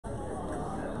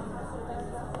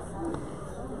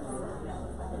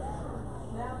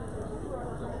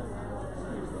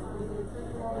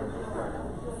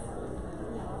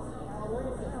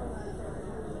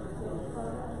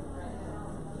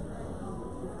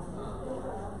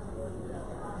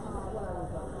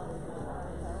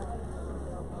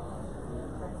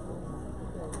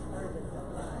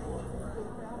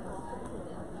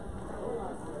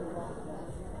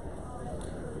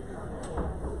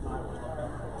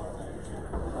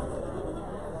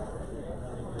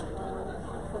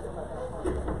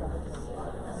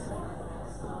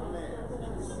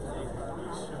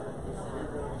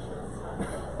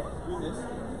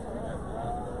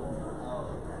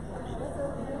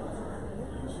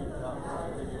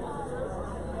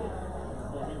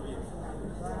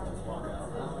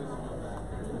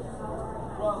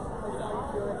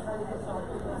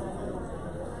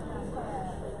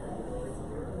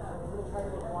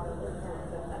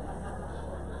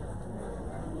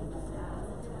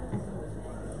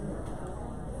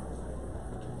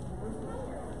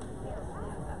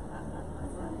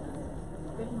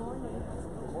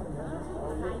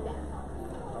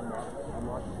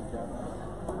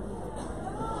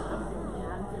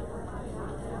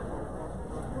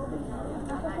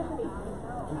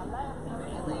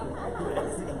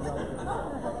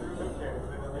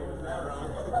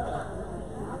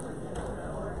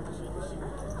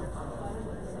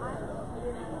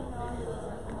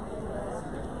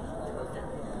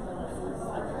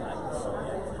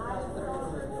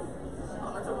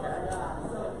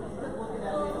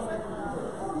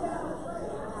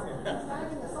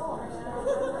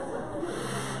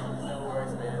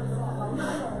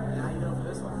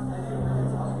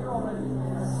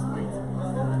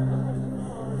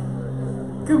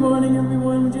Good morning,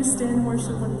 everyone. Would you stand and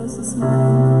worship with us this morning?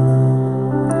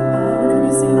 We're going to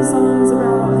be singing songs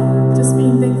about just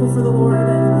being thankful for the Lord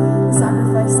and the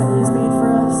sacrifice that He has made for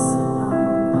us.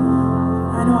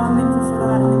 I know I'm thankful for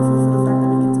that. I'm thankful for the fact that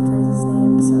we get to praise His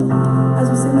name. So as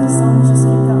we sing these songs, just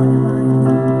keep that on your mind.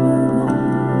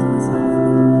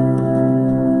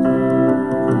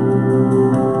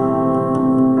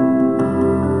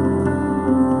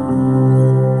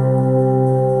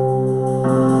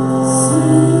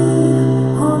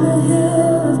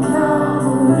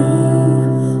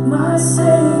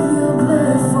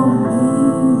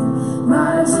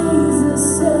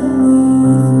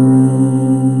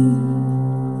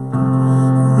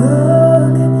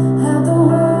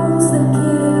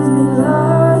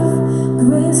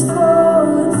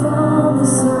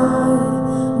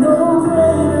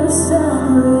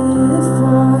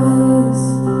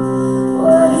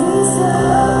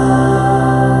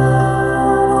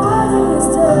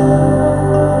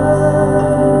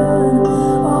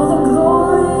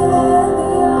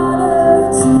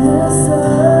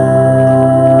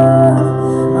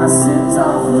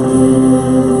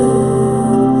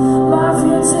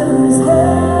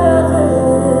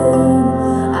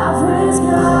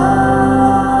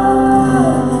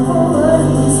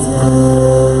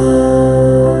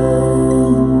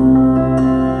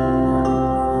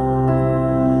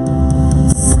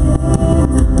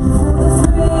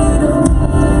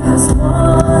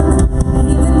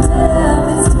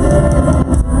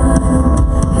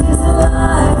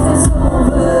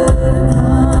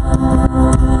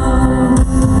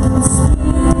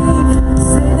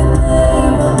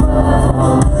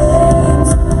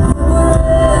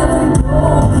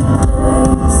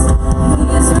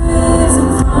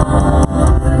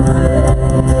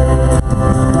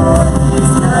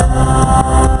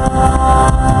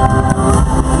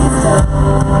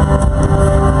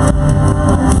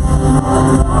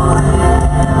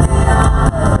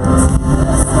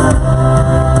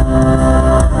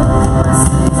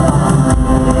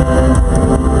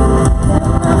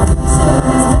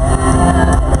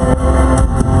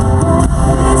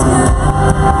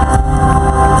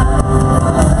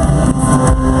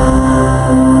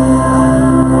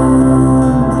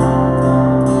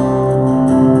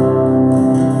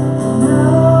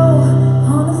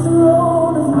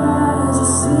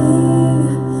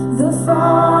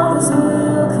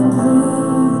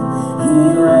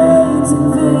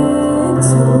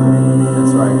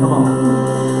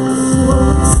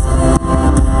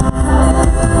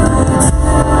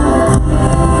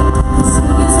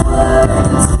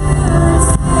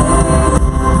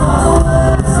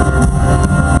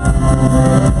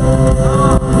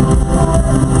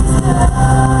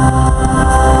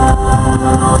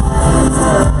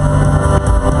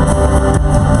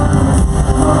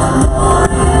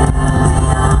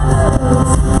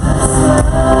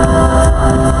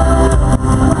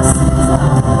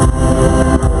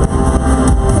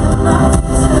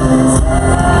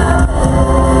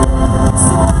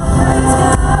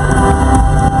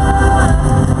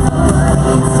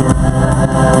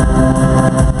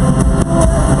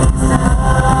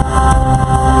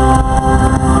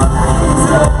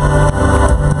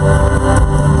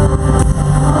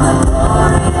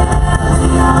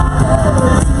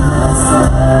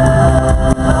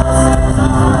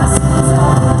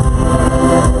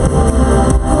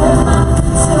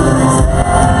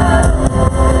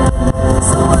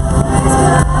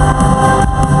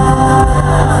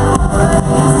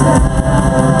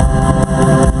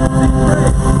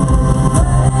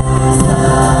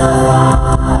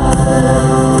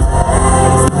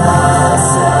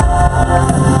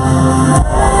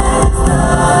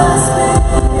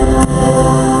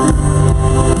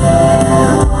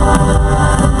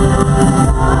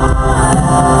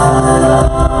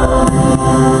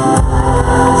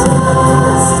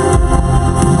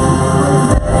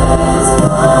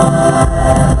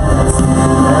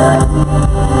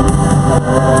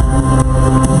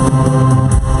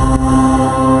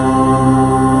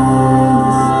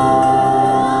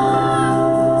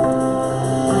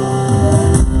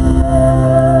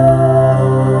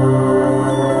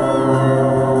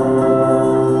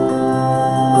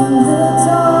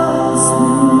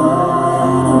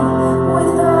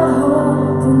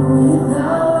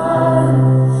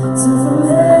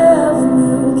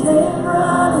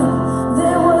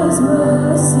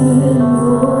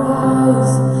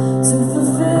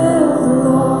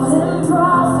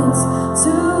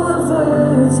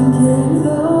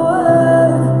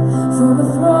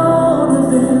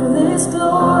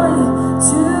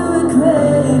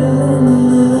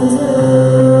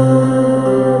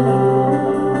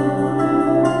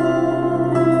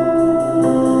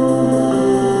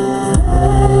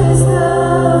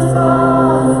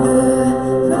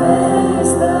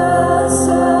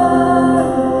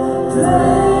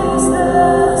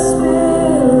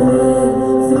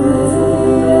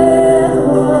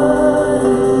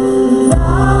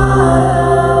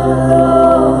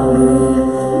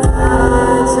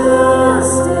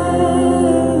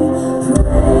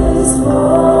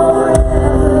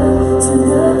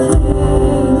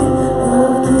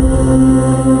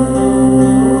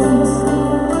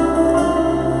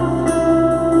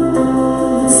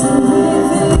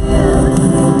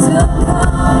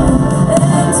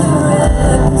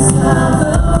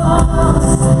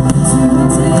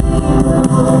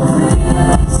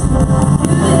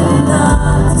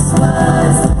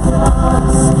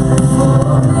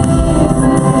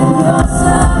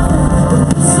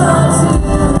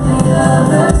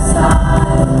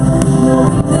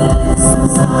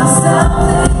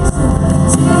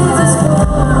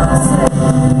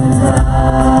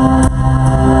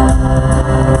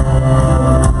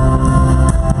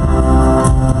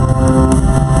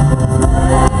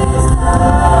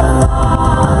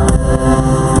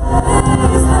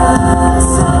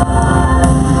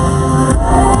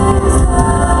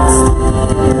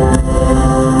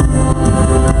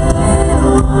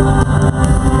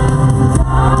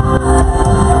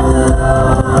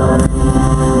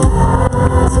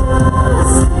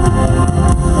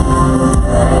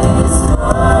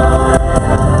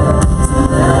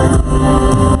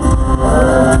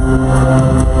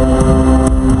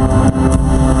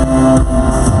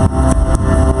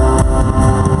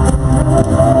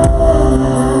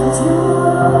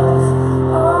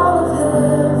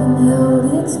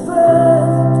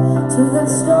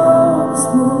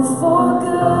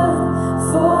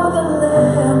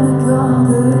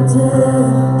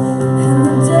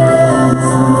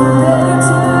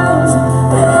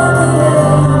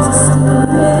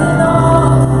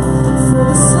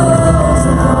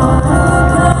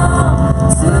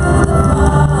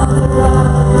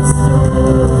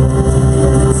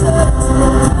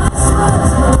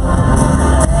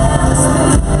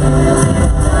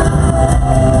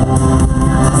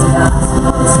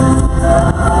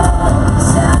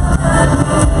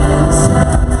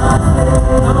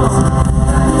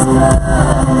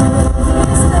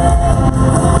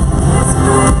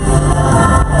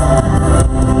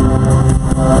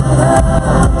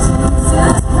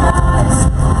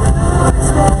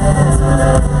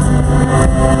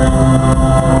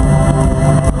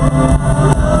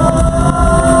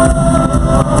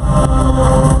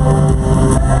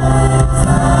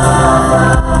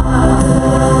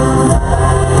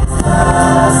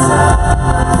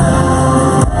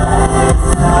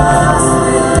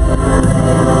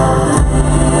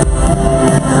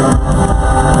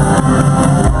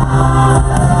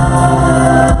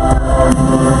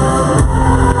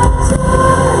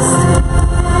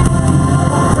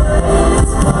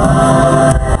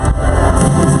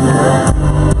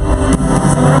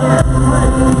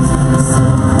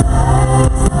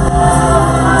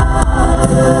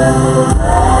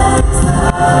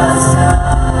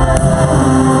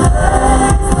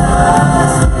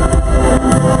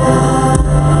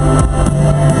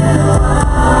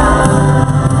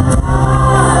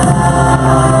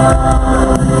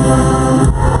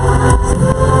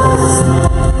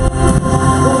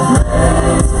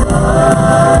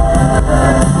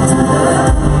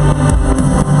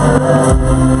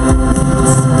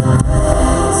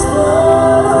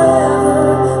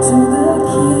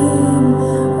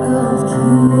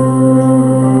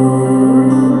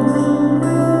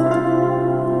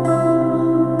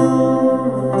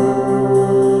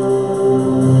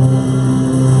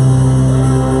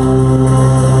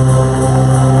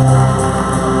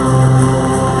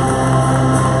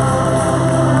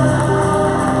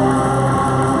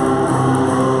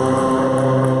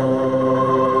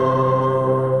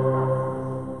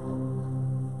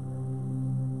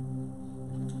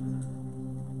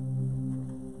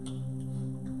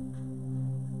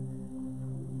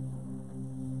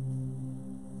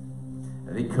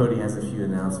 I think Cody has a few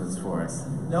announcements for us.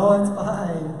 No, it's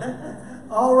fine.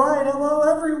 All right, hello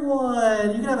everyone.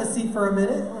 You can have a seat for a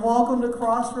minute. Welcome to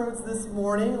Crossroads this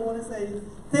morning. I want to say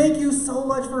thank you so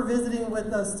much for visiting with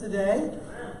us today.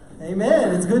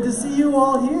 Amen. It's good to see you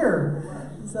all here.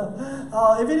 So,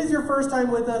 if it is your first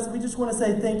time with us, we just want to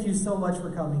say thank you so much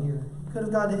for coming here. You could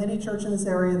have gone to any church in this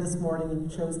area this morning and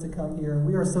you chose to come here.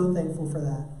 We are so thankful for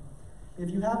that. If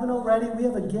you haven't already, we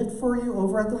have a gift for you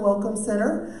over at the Welcome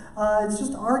Center. It's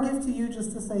just our gift to you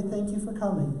just to say thank you for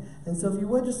coming. And so if you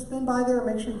would, just spin by there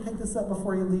and make sure you pick this up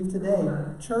before you leave today.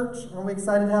 Church, are we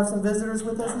excited to have some visitors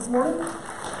with us this morning?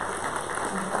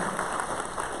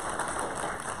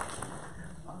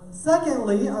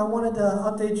 Secondly, I wanted to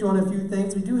update you on a few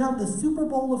things. We do have the Super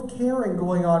Bowl of Caring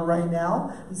going on right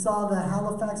now. You saw the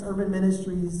Halifax Urban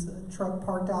Ministries truck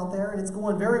parked out there, and it's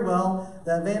going very well.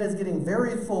 That van is getting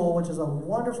very full, which is a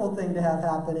wonderful thing to have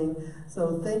happening.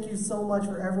 So thank you so much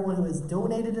for everyone who has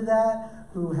donated to that,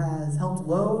 who has helped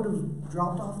load, who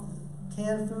dropped off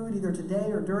canned food either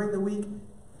today or during the week.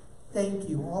 Thank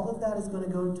you. All of that is going to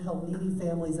go to help needy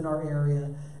families in our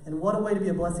area. And what a way to be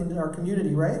a blessing to our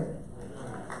community, right?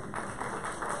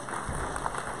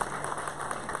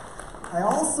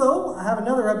 I have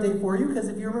another update for you, because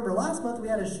if you remember last month, we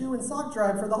had a shoe and sock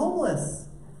drive for the homeless.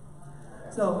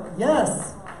 So,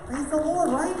 yes, praise the Lord,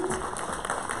 right?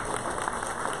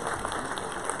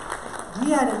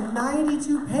 We had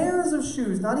 92 pairs of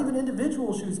shoes, not even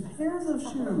individual shoes, pairs of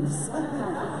shoes.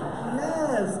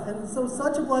 Yes, and so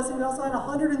such a blessing. We also had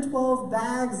 112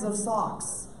 bags of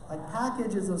socks, like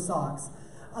packages of socks.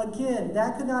 Again,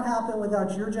 that could not happen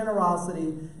without your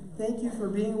generosity. Thank you for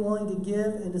being willing to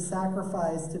give and to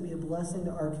sacrifice to be a blessing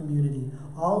to our community.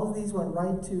 All of these went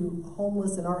right to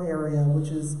homeless in our area, which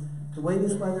is the way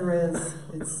this weather is.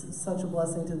 It's such a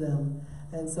blessing to them.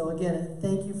 And so again,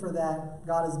 thank you for that.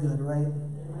 God is good, right?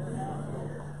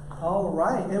 All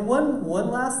right. And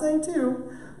one last thing too.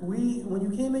 When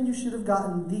you came in, you should have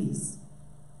gotten these.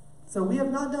 So we have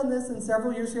not done this in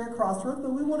several years here at Crossroads,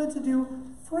 but we wanted to do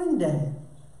Friend Day,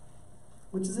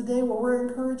 which is a day where we're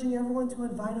encouraging everyone to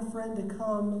invite a friend to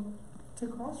come to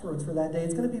Crossroads for that day.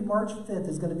 It's going to be March 5th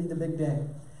is going to be the big day.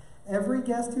 Every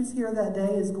guest who's here that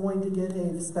day is going to get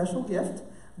a special gift,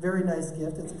 very nice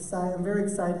gift. I'm very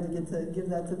excited to get to give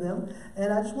that to them.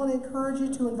 And I just want to encourage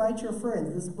you to invite your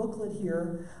friends. This booklet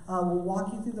here will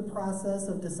walk you through the process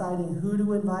of deciding who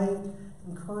to invite,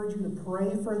 encourage you to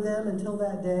pray for them until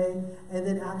that day, and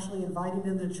then actually inviting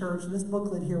them to church. This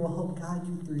booklet here will help guide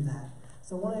you through that.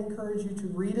 So I want to encourage you to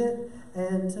read it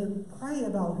and to pray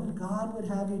about who God would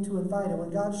have you to invite. And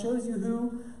when God shows you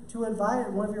who to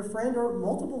invite, one of your friends or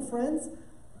multiple friends,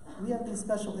 we have these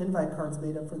special invite cards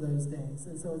made up for those days.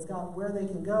 And so it's got where they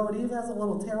can go. It even has a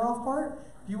little tear-off part.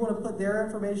 If you want to put their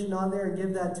information on there and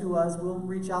give that to us, we'll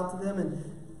reach out to them and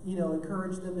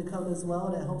encourage them to come as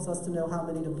well. And it helps us to know how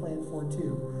many to plan for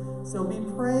too. So be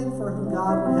praying for who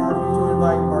God would have you to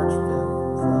invite March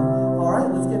 5th. So, all right,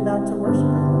 let's get back to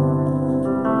worshiping.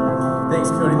 Thanks,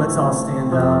 Cody. Let's all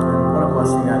stand up, and what a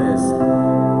blessing that is.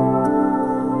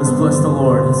 Let's bless the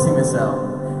Lord. Let's sing this out.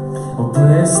 Oh,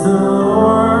 bless the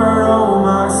Lord, oh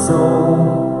my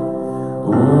soul,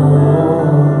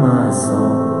 oh my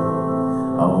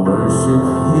soul. I'll worship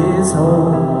His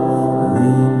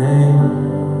holy name.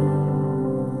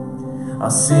 I'll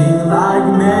sing like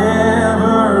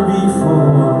never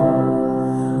before.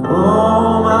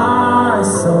 Oh my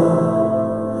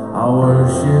soul, I'll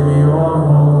worship Your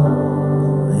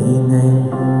holy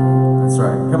name. That's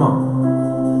right. Come on.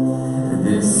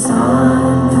 The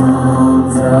sun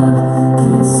comes up,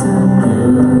 it's a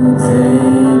new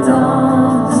day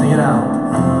dawn. Sing it out.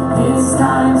 It's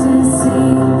time to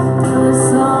sing the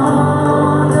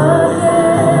song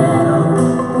again.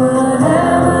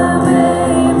 Whatever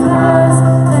may pass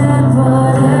and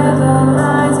whatever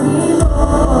lies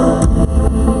before me.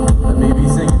 Let me be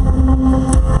singing.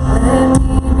 Let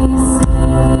me be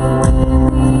singing in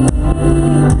the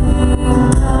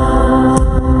evening dawns.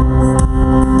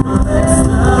 Bless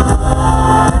the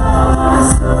Lord, my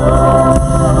soul,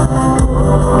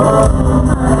 oh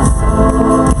my soul.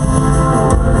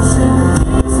 Worship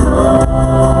His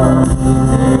holy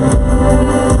name.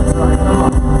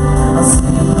 I'll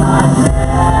sing like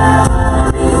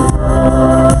never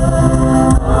before.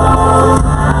 Oh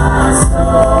my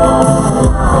soul,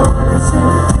 I'll worship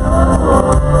Your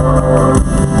holy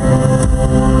name.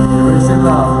 Praise and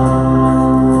love.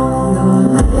 Your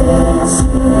rich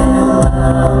in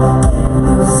love,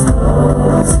 You're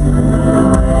slow to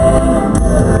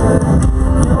anger.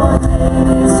 Your name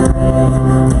is great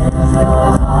and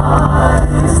Your heart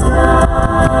is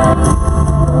kind.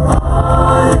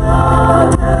 All Your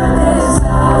goodness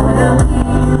I will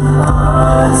keep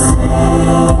on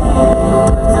singing.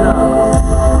 Lift it up.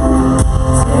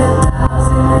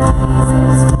 10,000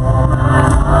 reasons for my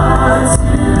heart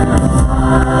to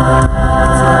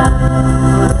find.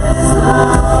 Bless the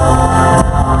Lord,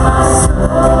 my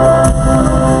soul,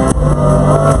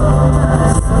 oh my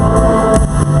soul.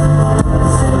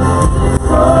 Worship His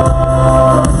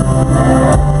holy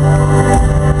name.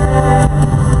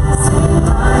 Sing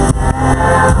like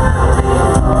never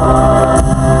before.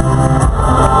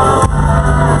 Oh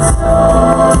my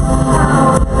soul, I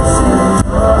worship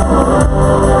Your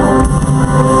holy name.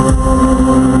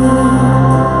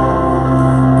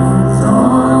 It's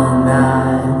on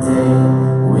that day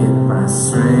when my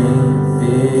strength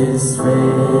is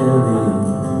failing,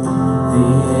 the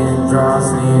end draws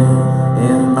near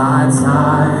and my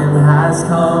time has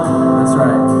come. That's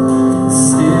right.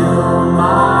 Still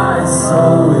my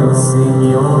soul will sing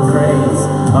Your praise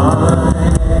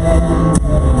unending.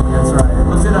 That's right.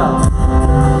 Lift it up.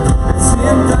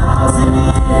 10,000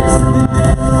 years and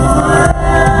then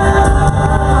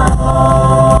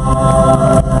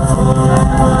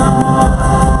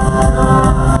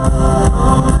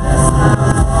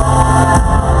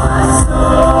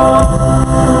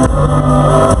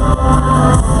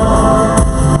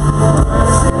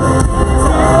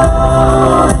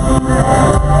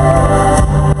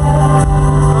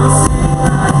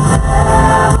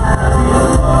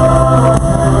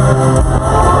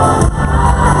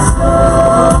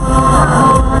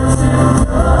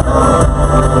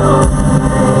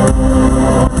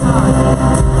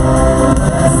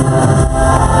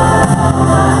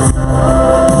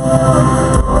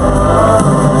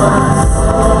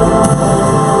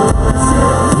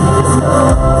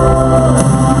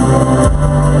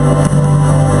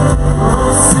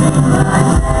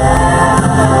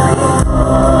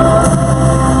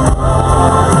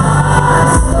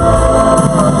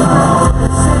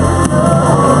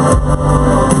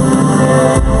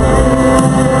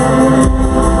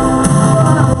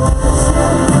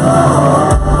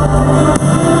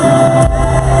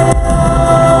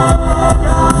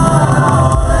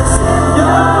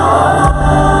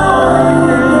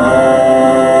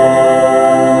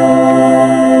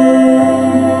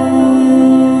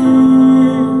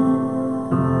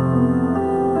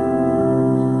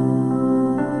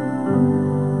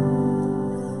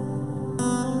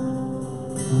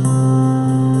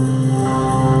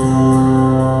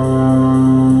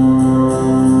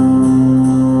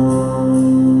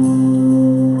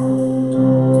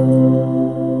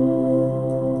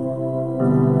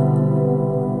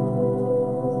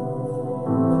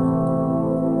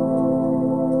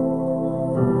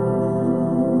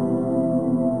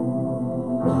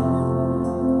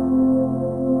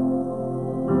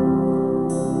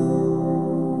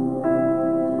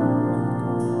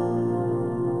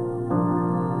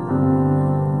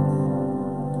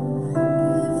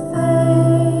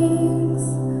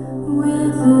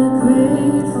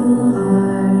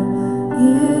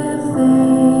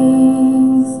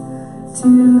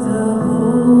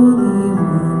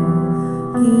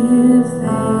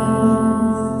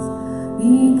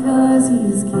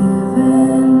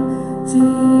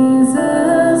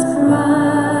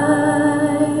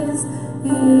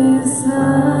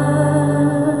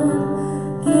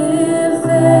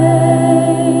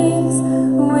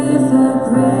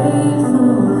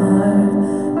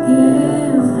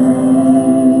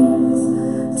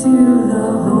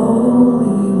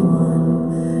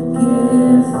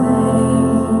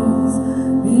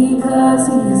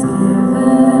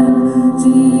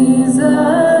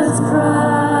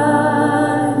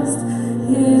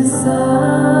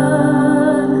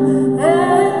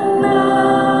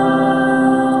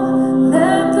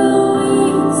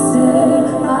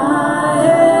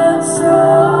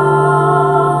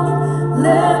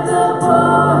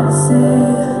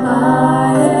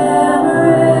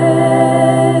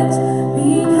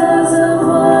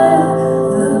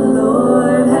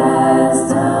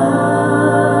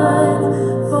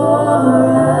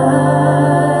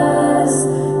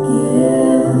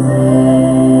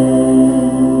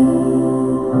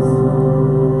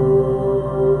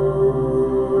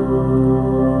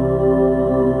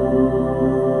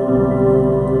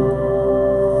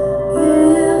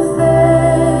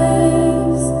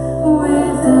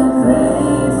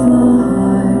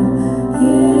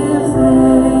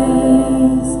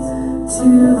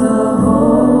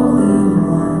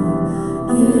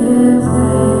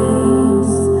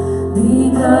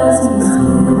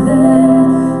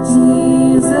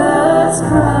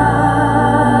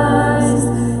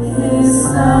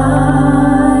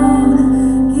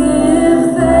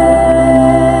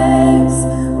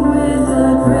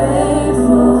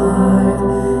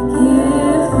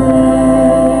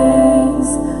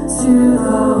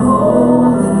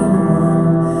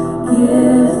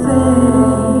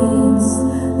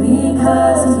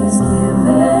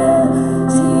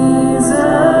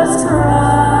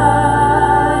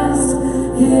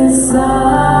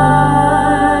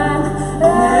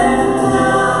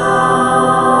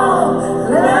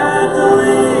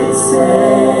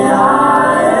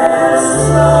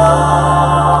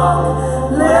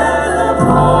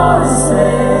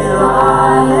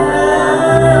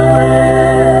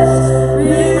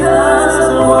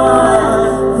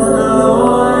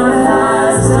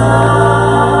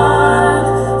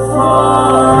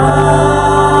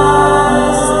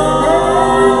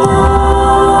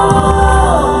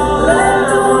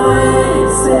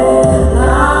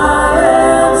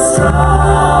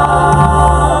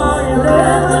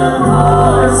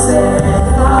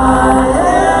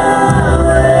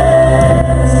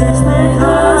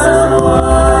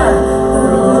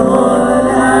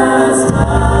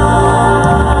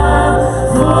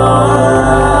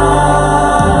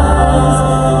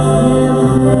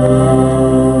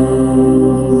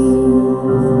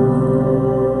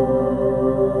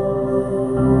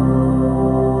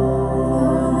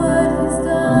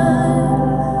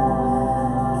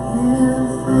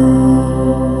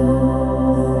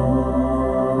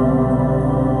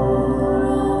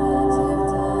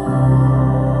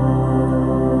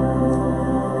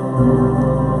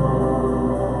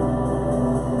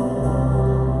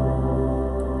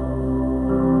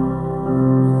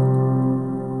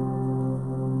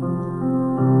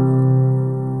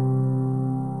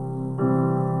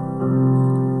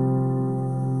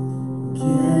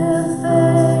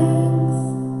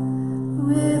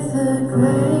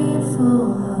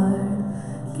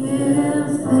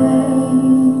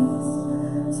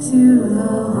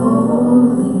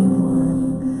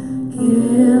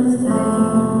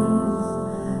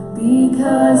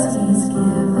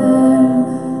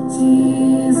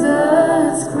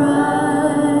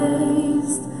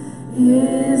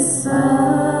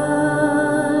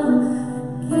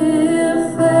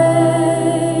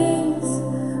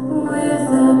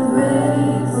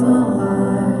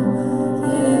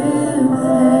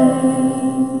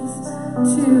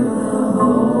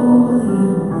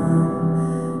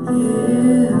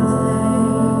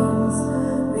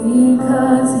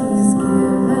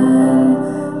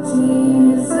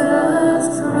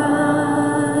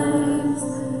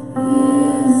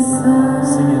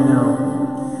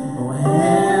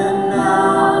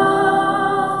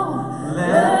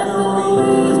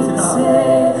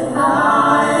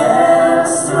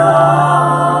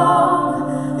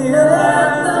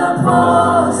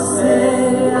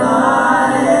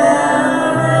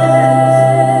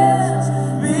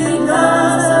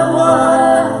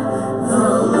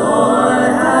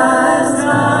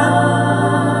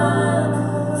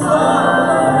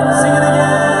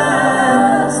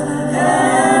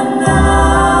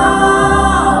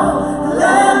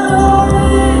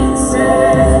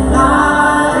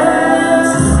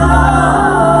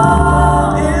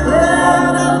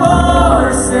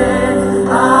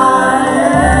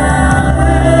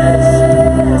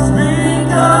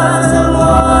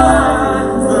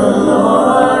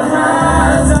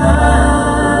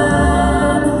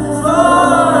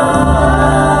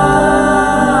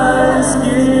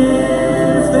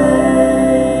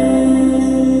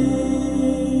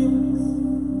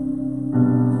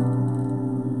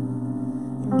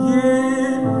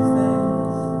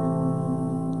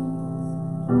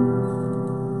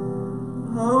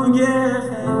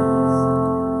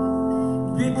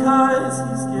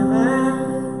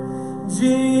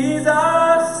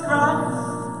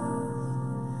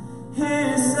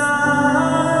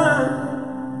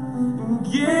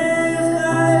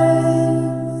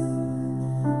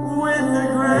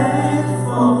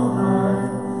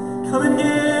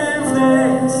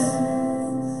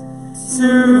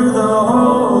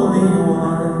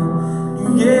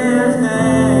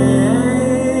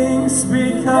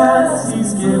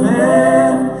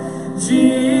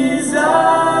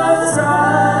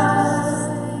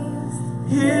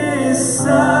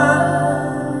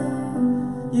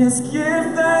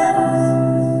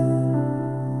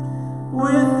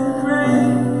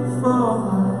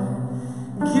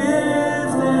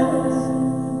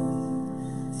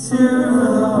to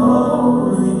the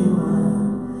Holy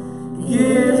One.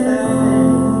 Give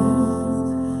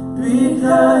thanks,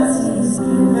 because He's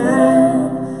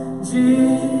given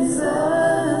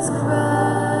Jesus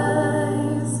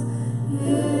Christ,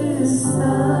 His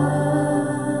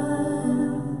Son.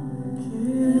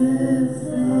 Give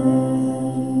thanks.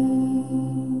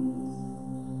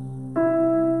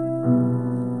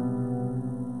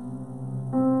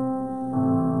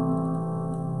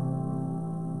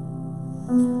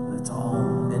 Let's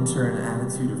all enter an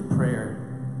attitude of prayer.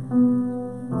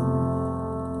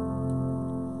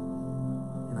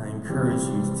 And I encourage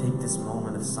you to take this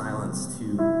moment of silence to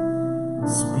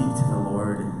speak to the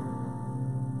Lord,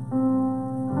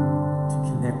 to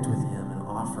connect with Him and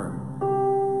offer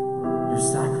your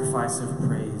sacrifice of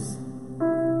praise,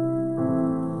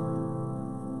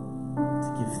 to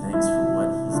give thanks for what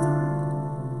He's done.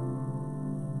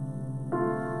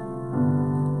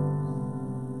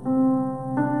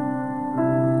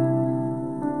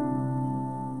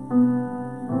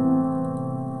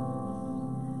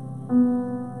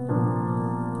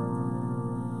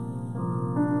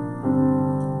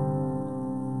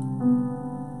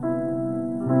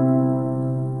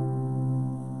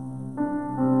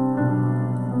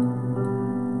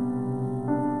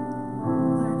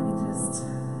 Lord, we just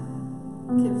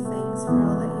give thanks for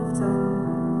all that you've done.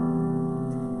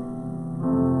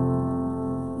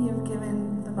 You've given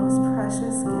the most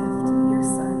precious gift, your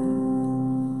Son.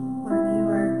 Lord, you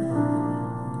are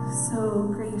so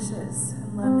gracious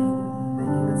and loving that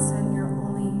you would send your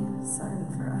only Son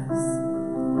for us.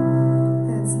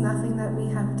 And it's nothing that we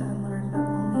have done, Lord, but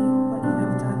only what you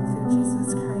have done through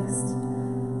Jesus Christ.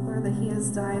 Lord, that He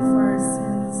has died for our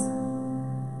sins,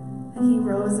 that He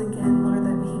rose again, Lord,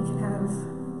 that we can have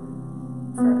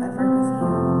forever with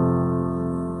you.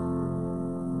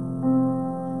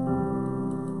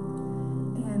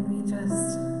 And we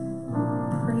just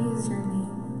praise your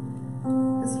name,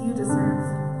 because you deserve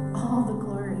all the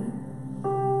glory.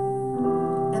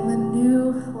 And the new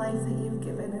life that you've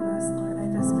given in us, Lord, I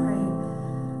just pray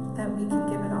that we can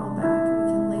give it all back and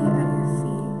we can lay it at your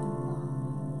feet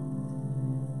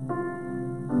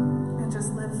and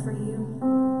just live for you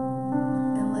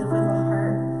and live with a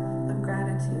heart of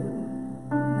gratitude,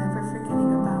 never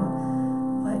forgetting about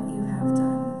what you have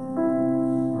done.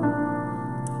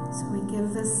 So we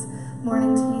give this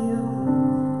morning to you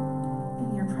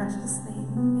in your precious name.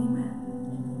 Amen.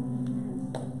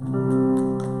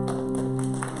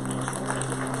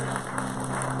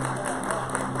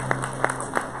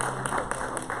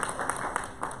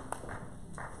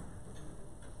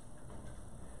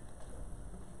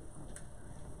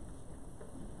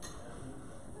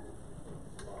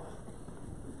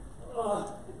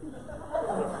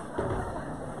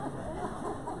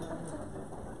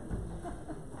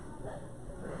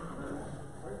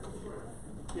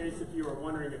 In case if you were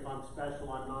wondering if I'm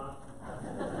special, I'm not.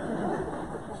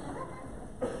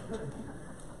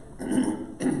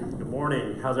 Good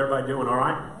morning. How's everybody doing? All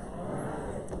right?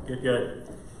 Good, good.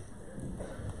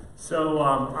 So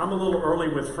I'm a little early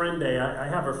with Friend Day. I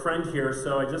have a friend here,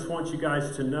 so I just want you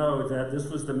guys to know that this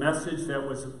was the message that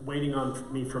was waiting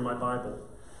on me for my Bible.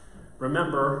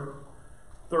 Remember,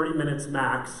 30 minutes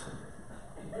max.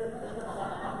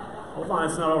 Hold on,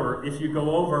 it's not over. If you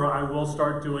go over, I will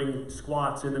start doing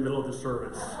squats in the middle of the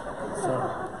service.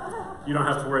 So you don't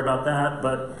have to worry about that,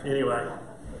 but anyway.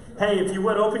 Hey, if you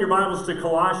would, open your Bibles to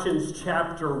Colossians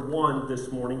chapter 1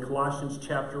 this morning. Colossians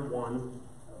chapter 1.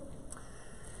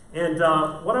 And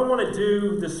what I want to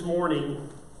do this morning,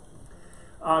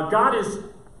 God has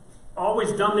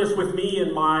always done this with me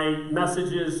in my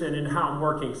messages and in how I'm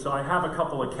working. So I have a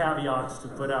couple of caveats to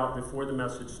put out before the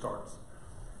message starts.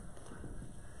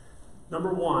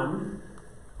 Number one,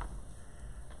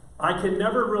 I can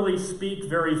never really speak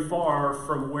very far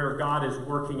from where God is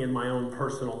working in my own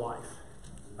personal life.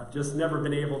 I've just never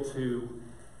been able to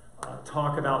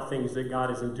talk about things that God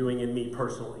isn't doing in me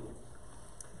personally.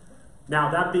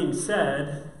 Now, that being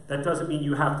said, that doesn't mean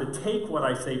you have to take what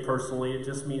I say personally. It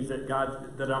just means that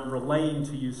I'm relaying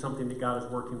to you something that God is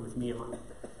working with me on.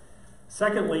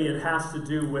 Secondly, it has to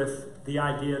do with the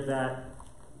idea that,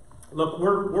 look,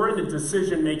 we're in a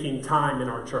decision-making time in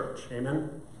our church.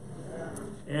 Amen?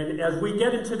 And as we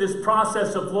get into this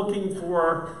process of looking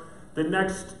for the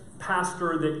next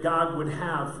pastor that God would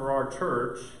have for our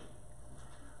church,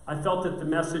 I felt that the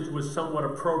message was somewhat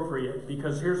appropriate,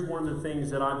 because here's one of the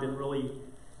things that I've been really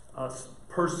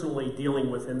personally dealing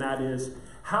with, and that is,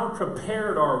 how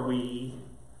prepared are we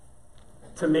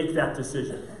to make that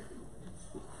decision?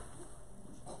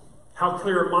 How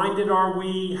clear-minded are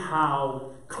we?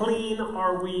 How clean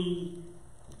are we?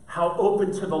 How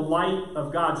open to the light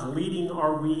of God's leading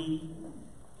are we?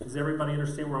 Does everybody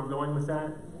understand where I'm going with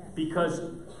that? Because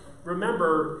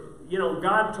remember,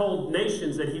 God told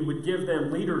nations that he would give them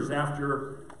leaders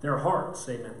after their hearts.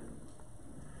 Amen.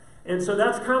 And so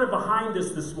that's kind of behind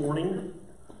us this morning.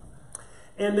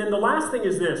 And then the last thing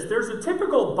is this. There's a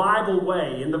typical Bible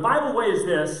way. And the Bible way is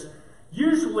this.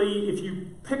 Usually, if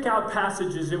you pick out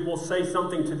passages, it will say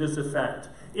something to this effect.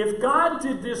 If God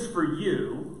did this for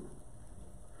you,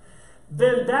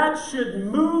 then that should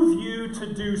move you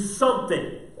to do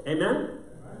something. Amen?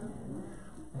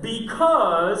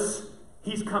 Because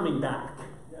he's coming back.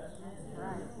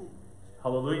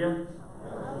 Hallelujah.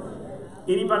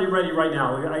 Anybody ready right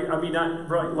now? I mean,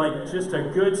 like just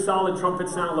a good solid trumpet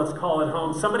sound. Let's call it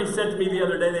home. Somebody said to me the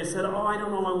other day, they said, I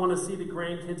don't know, I want to see the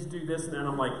grandkids do this. And then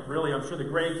I'm like, really? I'm sure the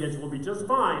grandkids will be just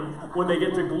fine when they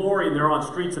get to glory and they're on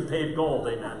streets of paved gold.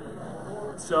 Amen.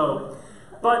 So,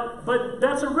 but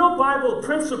that's a real Bible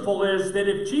principle, is that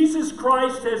if Jesus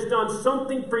Christ has done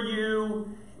something for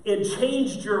you and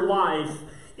changed your life,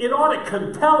 it ought to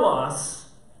compel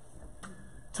us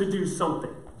to do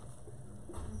something.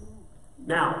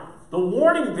 Now, the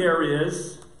warning there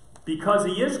is, because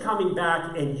he is coming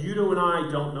back, and you and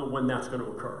I don't know when that's going to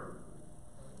occur.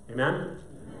 Amen?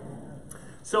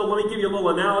 So let me give you a little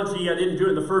analogy. I didn't do it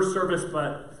in the first service,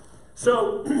 but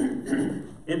so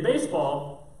in baseball,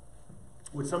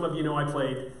 which some of you know I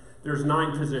played, there's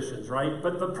 9 positions, right?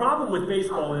 But the problem with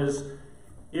baseball is,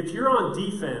 if you're on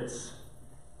defense,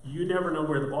 you never know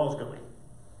where the ball's going.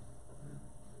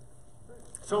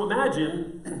 So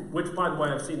imagine, which by the way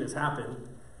I've seen this happen,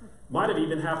 might have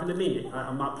even happened to me,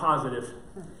 I'm not positive.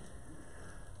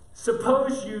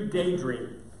 Suppose you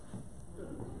daydream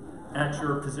at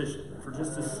your position for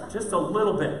just a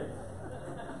little bit.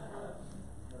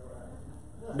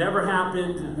 Never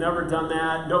happened, never done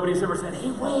that. Nobody's ever said,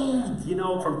 hey, Wade,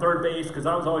 from third base, because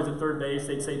I was always at third base.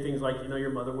 They'd say things like, your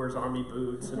mother wears army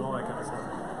boots and all that kind of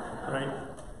stuff, right?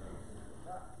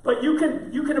 But you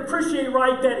can appreciate,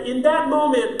 right, that in that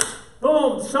moment,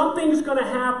 boom, something's going to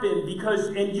happen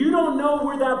and you don't know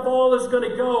where that ball is going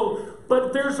to go,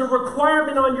 but there's a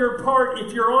requirement on your part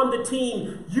if you're on the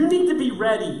team. You need to be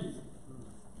ready.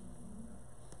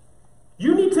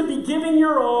 You need to be giving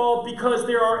your all, because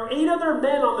there are 8 other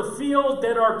men on the field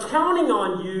that are counting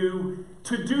on you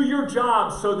to do your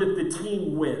job so that the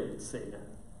team wins. Amen.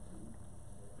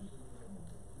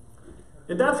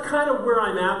 And that's kind of where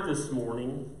I'm at this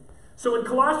morning. So in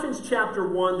Colossians chapter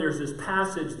 1, there's this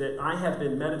passage that I have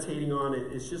been meditating on.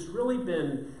 It's just really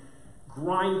been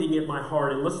grinding at my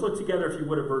heart. And let's look together, if you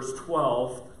would, at verse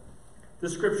 12. The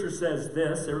scripture says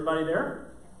this. Everybody there?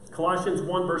 Colossians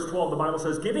 1, verse 12, the Bible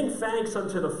says, giving thanks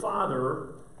unto the Father,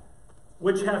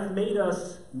 which hath made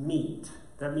us meet.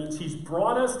 That means he's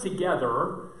brought us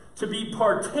together to be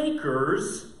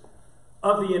partakers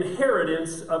of the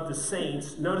inheritance of the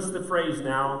saints. Notice the phrase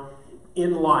now,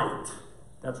 in light.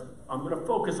 I'm going to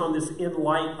focus on this in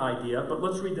light idea, but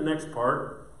let's read the next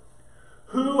part.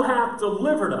 Who hath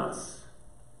delivered us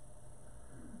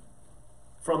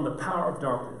from the power of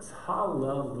darkness?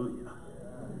 Hallelujah.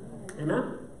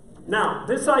 Amen? Now,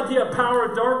 this idea of power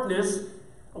of darkness,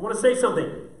 I want to say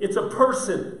something. It's a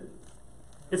person.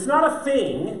 It's not a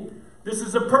thing. This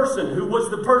is a person. Who was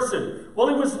the person? Well,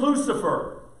 he was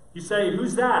Lucifer. You say,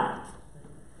 who's that?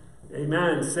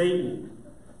 Amen, Satan.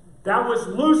 That was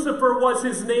Lucifer was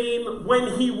his name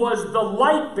when he was the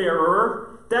light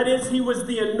bearer. That is, he was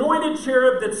the anointed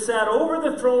cherub that sat over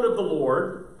the throne of the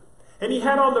Lord. And he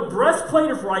had on the breastplate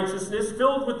of righteousness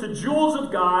filled with the jewels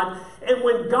of God. And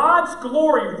when God's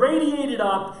glory radiated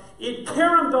up, it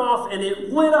caromed off and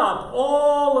it lit up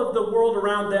all of the world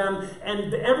around them.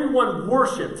 And everyone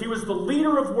worshipped. He was the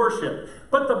leader of worship.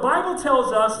 But the Bible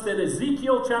tells us in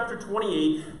Ezekiel chapter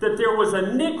 28 that there was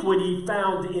iniquity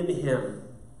found in him.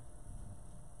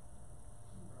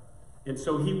 And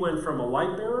so he went from a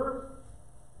light bearer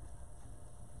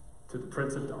to the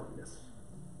prince of darkness.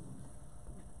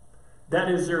 That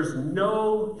is,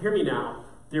 hear me now,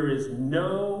 there is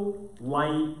no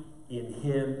light in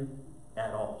him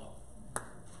at all.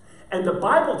 And the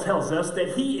Bible tells us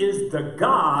that he is the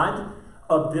God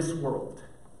of this world.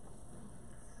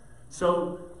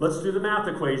 So let's do the math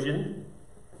equation.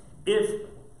 If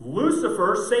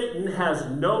Lucifer, Satan, has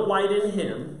no light in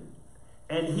him,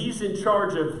 and he's in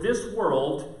charge of this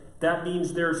world, that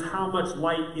means there's how much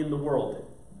light in the world?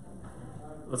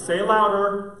 Let's say it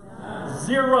louder.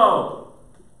 Zero.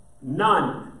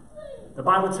 None. The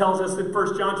Bible tells us in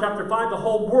 1 John chapter 5, the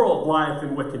whole world lieth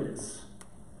in wickedness.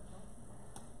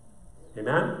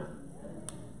 Amen?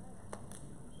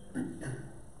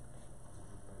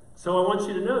 So I want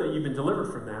you to know that you've been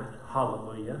delivered from that.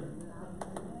 Hallelujah.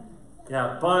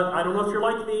 Yeah, but I don't know if you're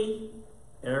like me.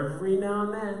 Every now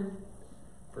and then,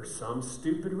 for some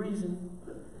stupid reason,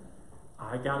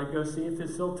 I got to go see if it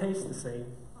still tastes the same.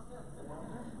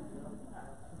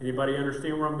 Anybody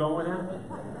understand where I'm going with that?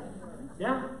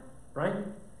 Yeah, right?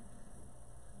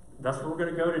 That's where we're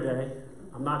going to go today.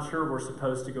 I'm not sure we're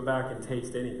supposed to go back and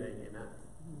taste anything. Amen.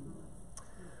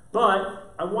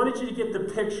 But I wanted you to get the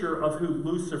picture of who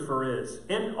Lucifer is.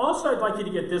 And also I'd like you to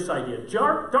get this idea.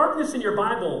 Darkness in your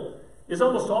Bible is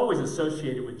almost always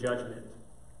associated with judgment.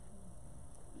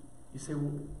 You say,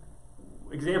 well,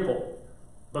 example,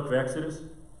 book of Exodus.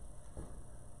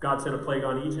 God sent a plague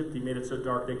on Egypt. He made it so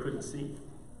dark they couldn't see.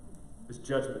 It was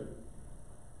judgment.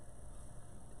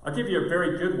 I'll give you a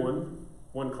very good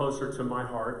one closer to my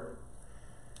heart.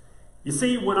 You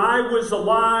see, when I was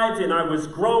alive and I was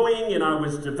growing and I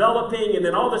was developing, and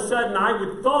then all of a sudden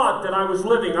I thought that I was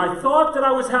living. I thought that I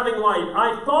was having light.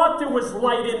 I thought there was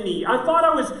light in me. I thought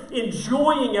I was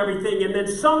enjoying everything. And then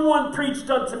someone preached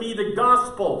unto me the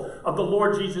gospel of the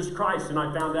Lord Jesus Christ, and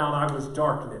I found out I was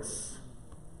darkness.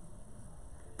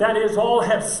 That is, all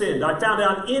have sinned. I found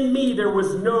out in me there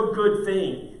was no good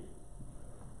thing.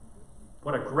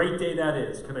 What a great day that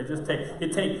is. Can I just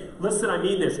listen, I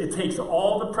mean this. It takes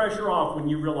all the pressure off when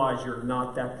you realize you're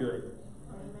not that good.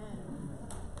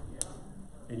 Amen.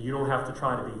 And you don't have to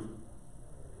try to be.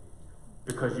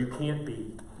 Because you can't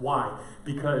be. Why?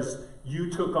 Because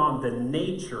you took on the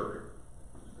nature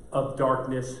of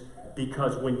darkness.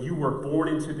 Because when you were born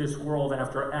into this world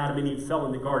after Adam and Eve fell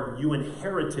in the garden, you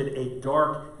inherited a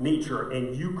dark nature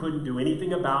and you couldn't do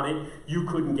anything about it. You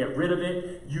couldn't get rid of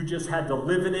it. You just had to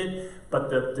live in it. But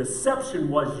the deception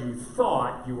was you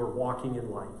thought you were walking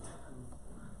in light.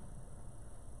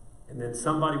 And then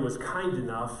somebody was kind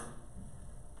enough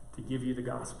to give you the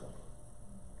gospel.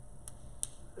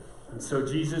 And so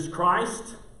Jesus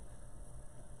Christ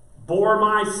bore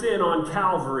my sin on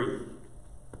Calvary.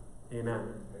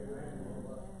 Amen.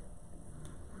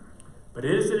 But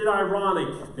isn't it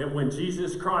ironic that when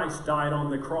Jesus Christ died on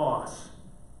the cross,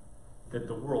 that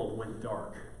the world went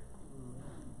dark?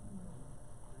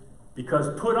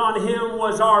 Because put on him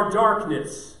was our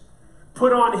darkness.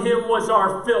 Put on him was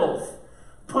our filth.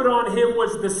 Put on him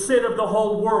was the sin of the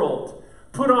whole world.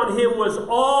 Put on him was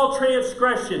all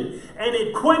transgression. And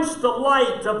it quenched the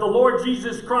light of the Lord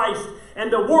Jesus Christ.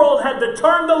 And the world had to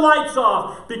turn the lights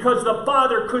off because the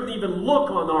Father couldn't even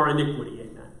look on our iniquity.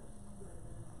 Amen.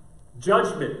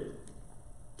 Judgment,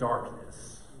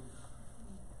 darkness.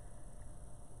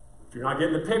 If you're not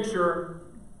getting the picture,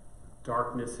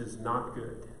 darkness is not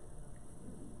good.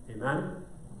 Amen?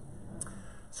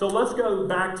 So let's go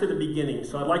back to the beginning.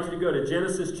 So I'd like you to go to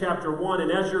Genesis chapter 1.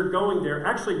 And as you're going there,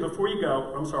 actually before you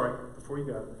go,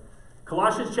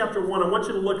 Colossians chapter 1, I want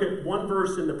you to look at one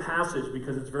verse in the passage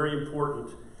because it's very important.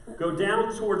 Go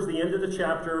down towards the end of the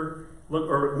chapter,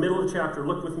 or middle of the chapter,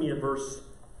 look with me at verse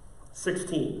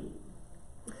 16.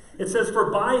 It says, "For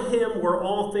by him were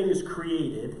all things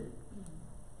created,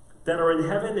 that are in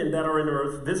heaven and that are in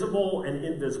earth, visible and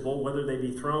invisible, whether they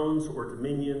be thrones or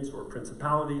dominions or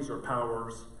principalities or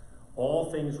powers.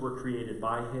 All things were created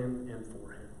by him and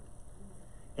for him.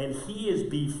 And he is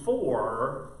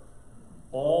before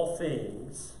all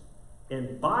things,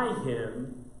 and by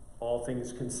him all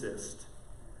things consist."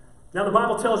 Now the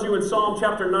Bible tells you in Psalm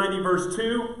chapter 90, verse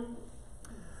 2,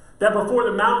 that before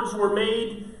the mountains were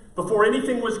made, before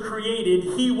anything was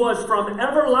created, he was from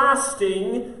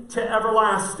everlasting to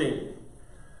everlasting.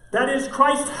 That is,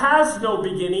 Christ has no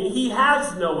beginning. He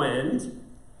has no end.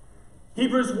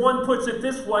 Hebrews 1 puts it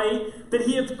this way, that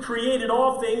he hath created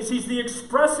all things. He's the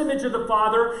express image of the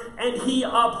Father, and he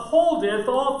upholdeth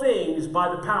all things by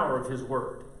the power of his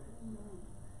word.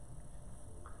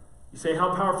 You say,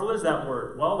 how powerful is that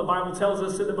word? Well, the Bible tells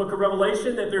us in the book of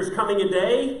Revelation that there's coming a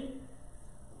day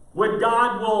when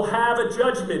God will have a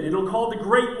judgment. It'll call the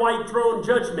great white throne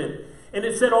judgment. And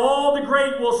it said all the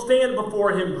great will stand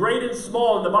before him, great and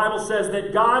small. And the Bible says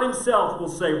that God himself will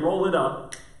say, roll it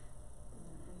up.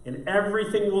 And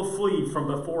everything will flee from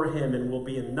before him and will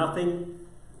be in nothing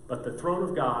but the throne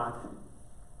of God.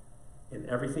 And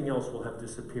everything else will have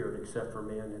disappeared except for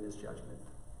man and his judgment.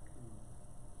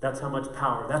 That's how much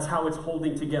power. That's how it's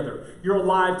holding together. You're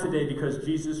alive today because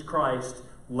Jesus Christ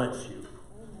lets you.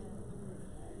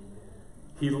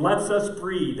 He lets us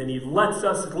breathe, and he lets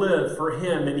us live for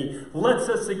him, and he lets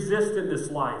us exist in this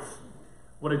life.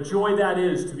 What a joy that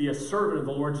is to be a servant of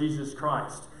the Lord Jesus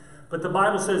Christ. But the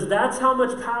Bible says that's how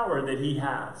much power that he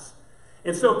has.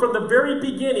 And so from the very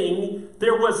beginning,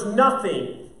 there was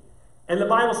nothing. And the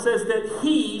Bible says that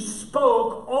he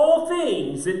spoke all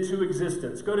things into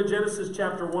existence. Go to Genesis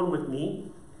chapter 1 with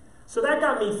me. So that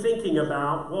got me thinking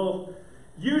about, well,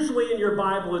 usually in your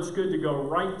Bible it's good to go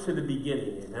right to the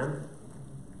beginning, amen?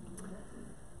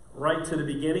 Right to the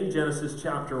beginning, Genesis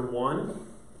chapter 1.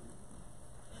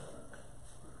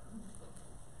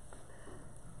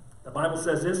 The Bible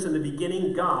says this, in the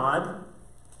beginning God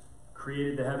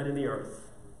created the heaven and the earth.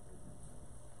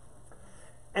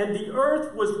 And the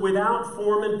earth was without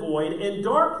form and void, and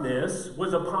darkness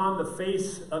was upon the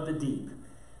face of the deep.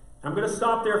 I'm going to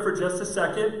stop there for just a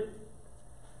second.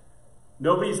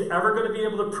 Nobody's ever going to be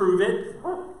able to prove it.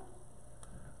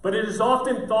 But it is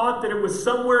often thought that it was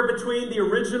somewhere between the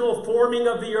original forming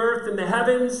of the earth and the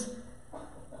heavens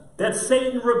that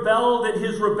Satan rebelled in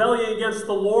his rebellion against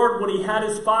the Lord when he had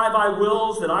his 5 I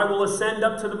wills, that I will ascend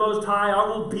up to the Most High, I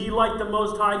will be like the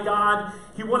Most High God.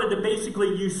 He wanted to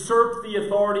basically usurp the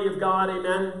authority of God,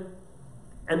 amen?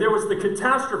 And there was the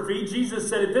catastrophe. Jesus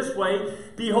said it this way,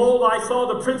 behold, I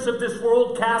saw the prince of this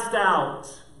world cast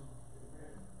out.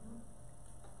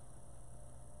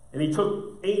 And he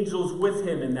took angels with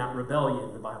him in that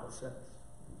rebellion, the Bible says.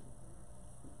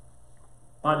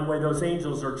 By the way, those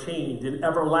angels are chained in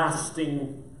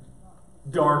everlasting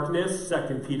darkness,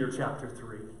 2 Peter chapter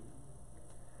 3.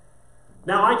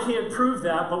 Now, I can't prove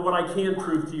that, but what I can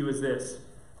prove to you is this.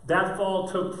 That fall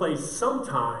took place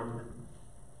sometime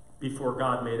before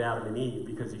God made Adam and Eve,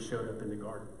 because he showed up in the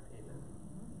garden.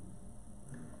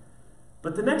 Amen.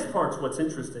 But the next part's what's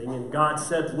interesting. And God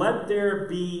said, let there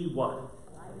be what?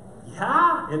 Light.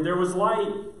 Yeah, and there was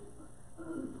light.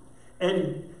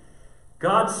 And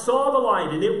God saw the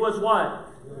light, and it was what?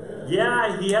 Good.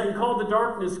 Yeah, he hadn't called the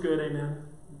darkness good, amen.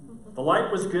 The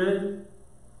light was good.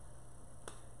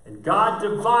 And God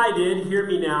divided, hear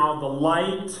me now, the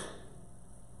light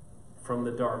from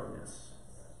the darkness.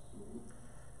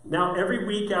 Now, every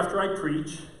week after I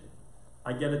preach,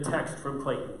 I get a text from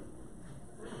Clayton.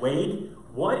 Wade,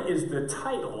 what is the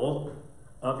title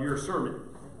of your sermon?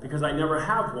 Because I never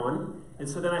have one, and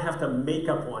so then I have to make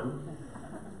up one.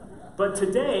 But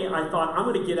today, I thought, I'm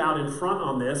going to get out in front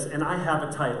on this, and I have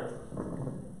a title.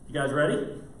 You guys ready?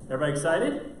 Everybody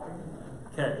excited?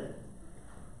 Okay.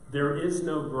 There is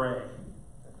no gray.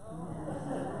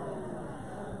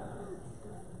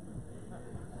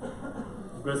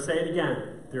 I'm going to say it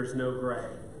again. There's no gray.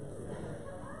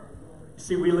 You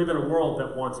see, we live in a world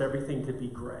that wants everything to be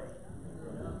gray.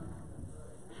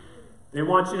 They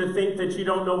want you to think that you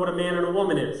don't know what a man and a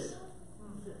woman is.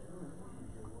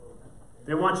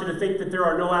 They want you to think that there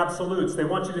are no absolutes. They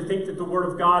want you to think that the Word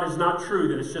of God is not true,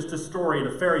 that it's just a story and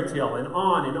a fairy tale, and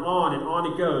on and on and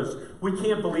on it goes. We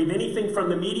can't believe anything from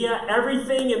the media.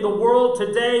 Everything in the world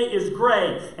today is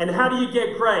gray. And how do you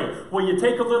get gray? Well, you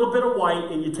take a little bit of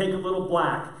white and you take a little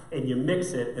black and you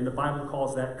mix it, and the Bible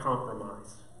calls that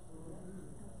compromise.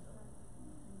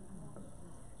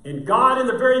 And God, in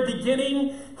the very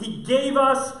beginning, he gave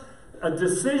us a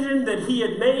decision that he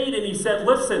had made, and he said,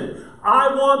 listen, I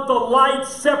want the light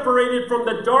separated from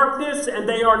the darkness, and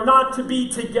they are not to be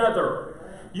together.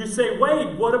 You say,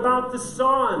 Wade, what about the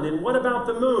sun, and what about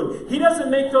the moon? He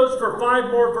doesn't make those for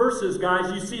 5 more verses,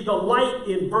 guys. You see, the light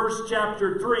in verse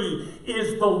chapter 3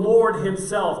 is the Lord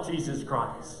himself, Jesus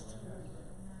Christ.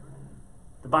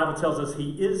 The Bible tells us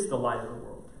he is the light of the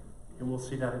world, and we'll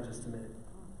see that in just a minute.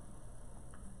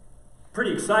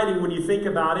 Pretty exciting when you think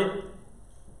about it.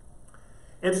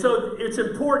 And so it's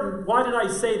important. Why did I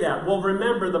say that? Well,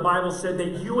 remember, the Bible said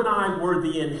that you and I were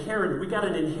the inheritance. We got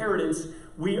an inheritance.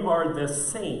 We are the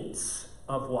saints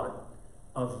of what?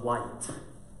 Of light.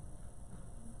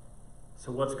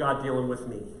 So what's God dealing with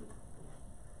me?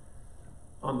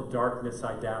 On the darkness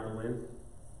I dabble in.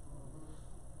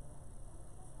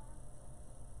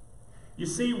 You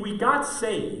see, we got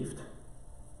saved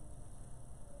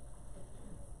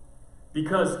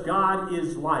because God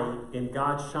is light, and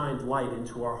God shined light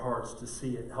into our hearts to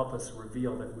see it, help us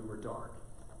reveal that we were dark.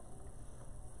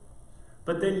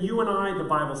 But then you and I, the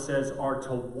Bible says, are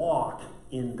to walk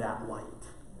in that light.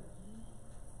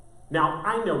 Now,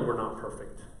 I know we're not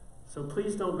perfect. So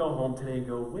please don't go home today and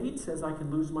go, Wade says I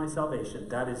can lose my salvation.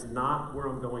 That is not where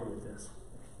I'm going with this.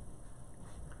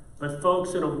 But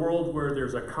folks, in a world where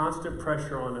there's a constant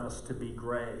pressure on us to be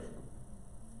gray,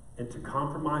 and to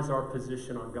compromise our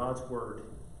position on God's Word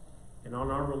and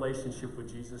on our relationship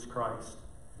with Jesus Christ,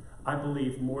 I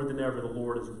believe more than ever the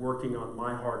Lord is working on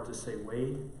my heart to say,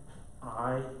 Wade,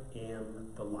 I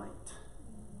am the light.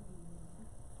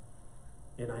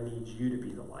 And I need you to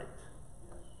be the light.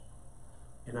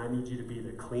 And I need you to be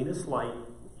the cleanest light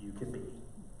you can be.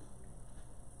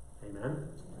 Amen?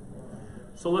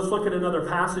 So let's look at another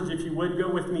passage, if you would.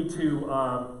 Go with me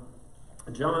to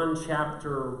John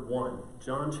chapter 1.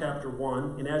 John chapter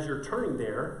 1. And as you're turning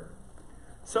there,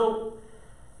 so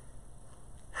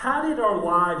how did our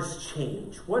lives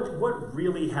change? What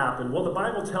really happened? Well, the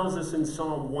Bible tells us in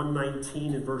Psalm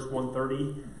 119 and verse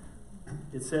 130,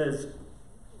 it says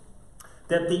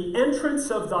that the entrance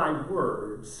of thy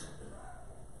words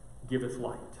giveth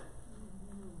light.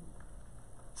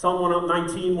 Psalm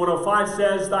 119, 105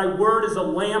 says, thy word is a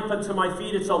lamp unto my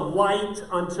feet, it's a light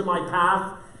unto my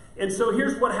path. And so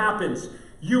here's what happens.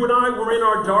 You and I were in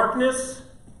our darkness,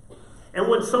 and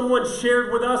when someone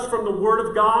shared with us from the Word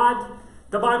of God,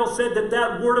 the Bible said that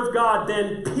that Word of God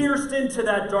then pierced into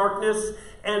that darkness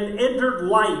and entered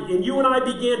light. And you and I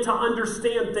began to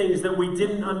understand things that we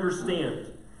didn't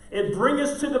understand. And bring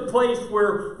us to the place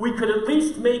where we could at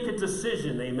least make a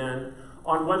decision, amen,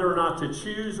 on whether or not to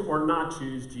choose or not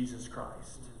choose Jesus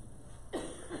Christ.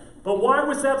 But why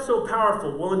was that so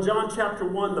powerful? Well, in John chapter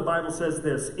 1, the Bible says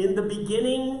this. In the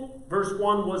beginning, verse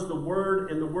 1, was the Word,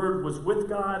 and the Word was with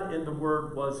God, and the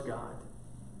Word was God.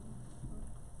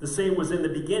 The same was in the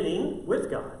beginning with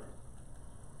God.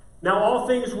 Now all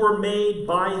things were made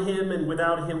by him, and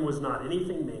without him was not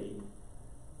anything made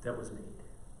that was made.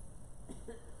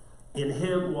 In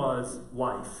him was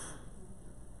life,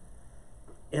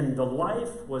 and the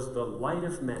life was the light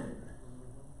of men.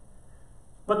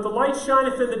 But the light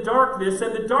shineth in the darkness,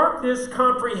 and the darkness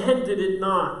comprehended it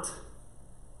not.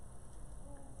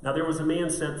 Now there was a man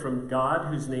sent from God,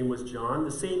 whose name was John.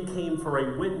 The same came for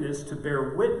a witness, to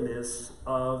bear witness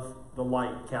of the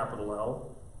light, capital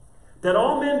L, that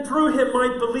all men through him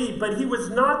might believe. But he was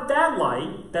not that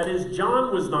light, that is,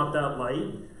 John was not that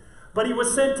light, but he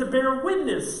was sent to bear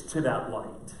witness to that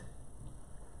light.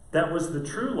 That was the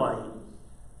true light,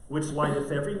 which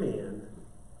lighteth every man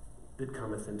that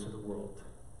cometh into the world.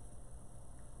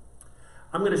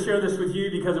 I'm going to share this with you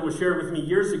because it was shared with me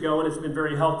years ago, and it's been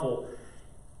very helpful.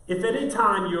 If at any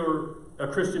time you're a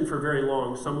Christian for very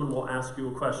long, someone will ask you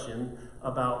a question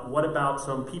about what about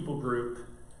some people group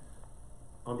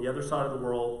on the other side of the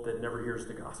world that never hears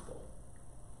the gospel.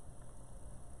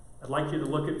 I'd like you to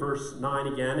look at verse 9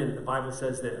 again, and the Bible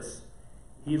says this.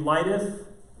 He lighteth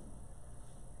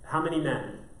how many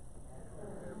men?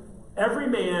 Every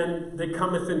man that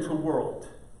cometh into the world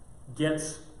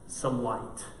gets some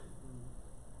light.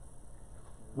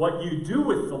 What you do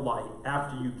with the light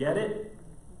after you get it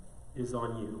is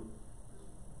on you.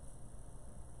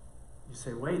 You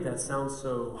say, wait, that sounds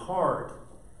so hard.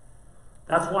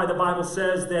 That's why the Bible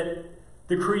says that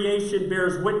the creation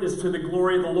bears witness to the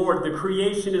glory of the Lord. The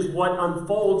creation is what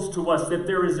unfolds to us that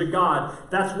there is a God.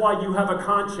 That's why you have a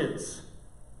conscience.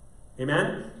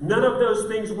 Amen? None of those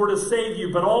things were to save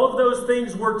you, but all of those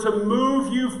things were to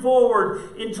move you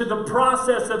forward into the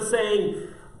process of saying,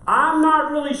 I'm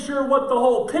not really sure what the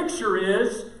whole picture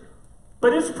is,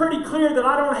 but it's pretty clear that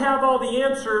I don't have all the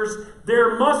answers.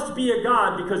 There must be a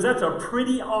God, because that's a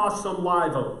pretty awesome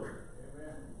live oak.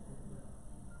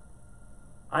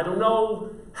 I don't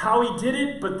know how he did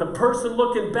it, but the person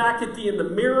looking back at thee in the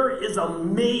mirror is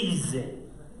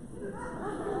amazing.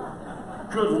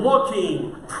 Good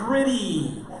looking,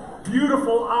 pretty,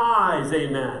 beautiful eyes,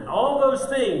 amen. All those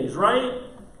things, right?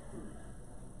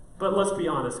 But let's be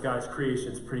honest, guys,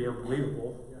 creation's pretty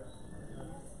unbelievable.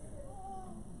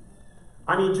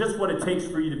 I mean, just what it takes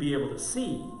for you to be able to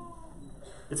see.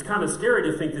 It's kind of scary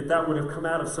to think that that would have come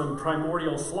out of some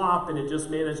primordial slop and it just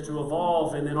managed to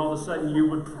evolve, and then all of a sudden you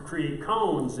would create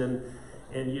cones and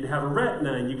you'd have a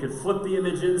retina and you could flip the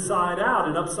image inside out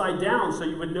and upside down so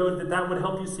you would know that that would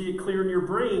help you see it clear in your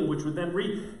brain, which would then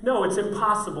read. No, it's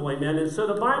impossible, amen. And so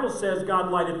the Bible says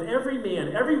God lighteth every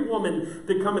man, every woman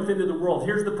that cometh into the world.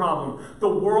 Here's the problem. The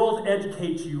world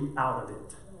educates you out of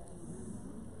it.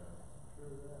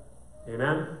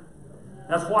 Amen?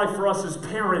 That's why for us as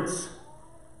parents,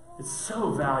 it's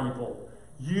so valuable.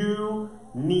 You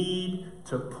need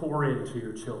to pour into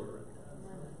your children,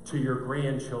 to your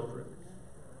grandchildren,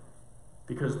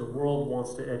 because the world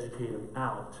wants to educate them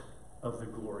out of the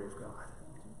glory of God.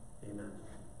 Amen.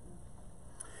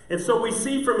 And so we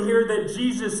see from here that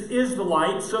Jesus is the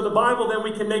light. So the Bible, then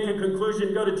we can make a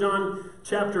conclusion. Go to John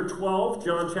chapter 12.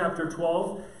 John chapter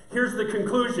 12. Here's the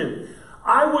conclusion.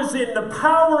 I was in the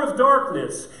power of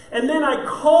darkness, and then I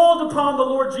called upon the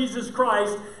Lord Jesus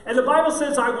Christ, and the Bible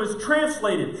says I was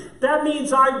translated. That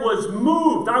means I was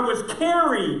moved, I was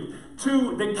carried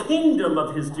to the kingdom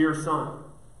of his dear Son.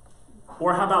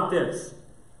 Or how about this?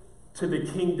 To the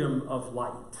kingdom of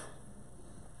light.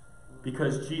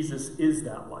 Because Jesus is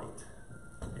that light.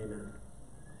 Amen.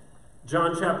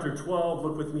 John chapter 12,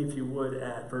 look with me if you would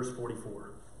at verse 44.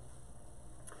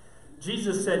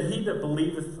 Jesus said, he that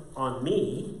believeth on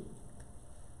me,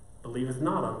 believeth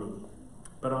not on me,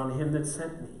 but on him that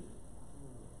sent me.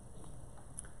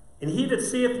 And he that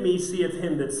seeth me seeth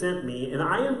him that sent me, and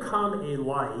I am come a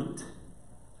light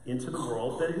into the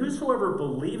world, that whosoever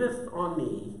believeth on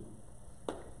me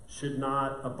should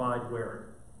not abide where?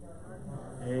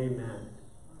 Amen.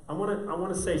 I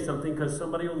want to say something, because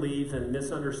somebody will leave and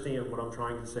misunderstand what I'm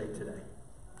trying to say today.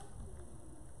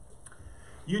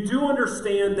 You do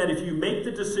understand that if you make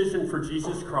the decision for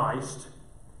Jesus Christ,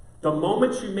 the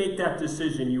moment you make that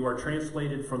decision, you are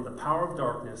translated from the power of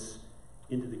darkness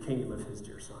into the kingdom of his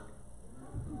dear Son.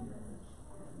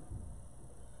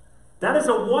 That is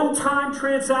a one-time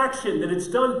transaction, that it's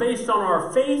done based on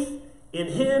our faith in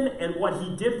him and what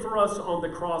he did for us on the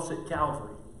cross at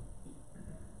Calvary.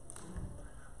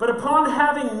 But upon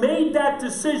having made that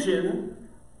decision,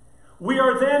 we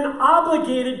are then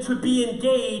obligated to be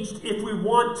engaged if we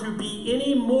want to be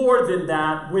any more than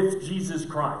that with Jesus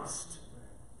Christ.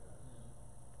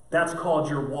 That's called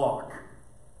your walk.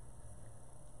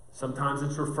 Sometimes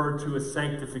it's referred to as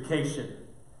sanctification.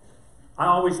 I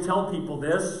always tell people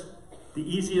this. The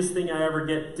easiest thing I ever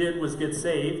did was get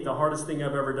saved. The hardest thing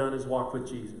I've ever done is walk with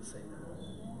Jesus. Amen.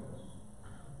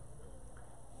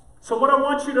 So what I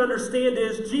want you to understand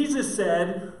is Jesus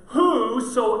said,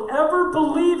 whosoever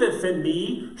believeth in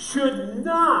me should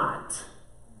not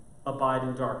abide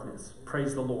in darkness.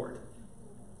 Praise the Lord.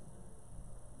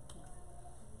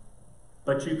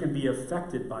 But you can be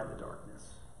affected by the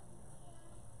darkness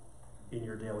in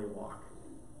your daily walk.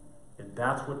 And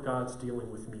that's what God's dealing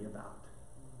with me about.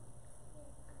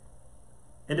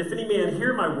 And if any man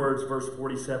hear my words, verse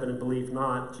 47, and believe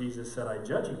not, Jesus said, I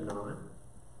judge him not.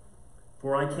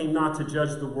 For I came not to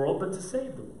judge the world, but to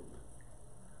save the world.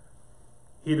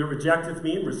 He that rejecteth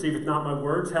me and receiveth not my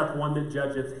words hath one that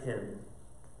judgeth him.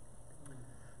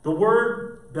 The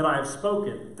word that I have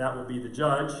spoken, that will be the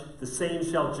judge, the same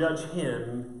shall judge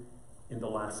him in the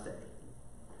last day.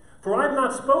 For I have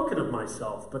not spoken of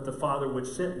myself, but the Father which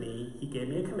sent me, he gave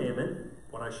me a commandment,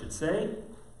 what I should say,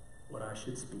 what I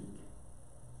should speak.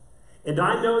 And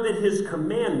I know that his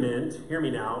commandment, hear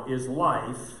me now, is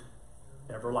life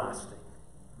everlasting.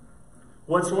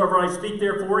 Whatsoever I speak,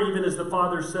 therefore, even as the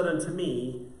Father said unto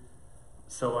me,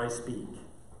 so I speak.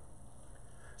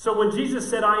 So when Jesus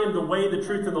said, I am the way, the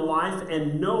truth, and the life,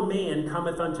 and no man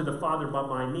cometh unto the Father but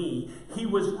by me, he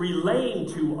was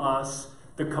relaying to us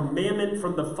the commandment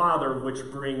from the Father which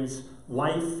brings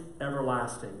life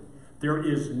everlasting. There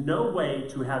is no way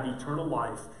to have eternal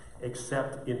life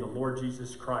except in the Lord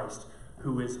Jesus Christ,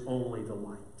 who is only the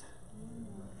light.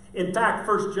 In fact,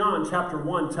 1 John chapter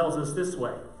 1 tells us this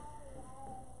way,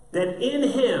 that in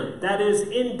him, that is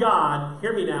in God,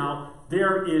 hear me now,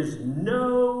 there is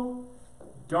no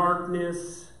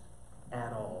darkness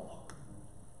at all.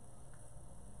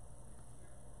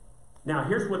 Now,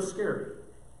 here's what's scary.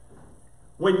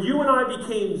 When you and I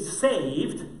became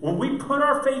saved, when we put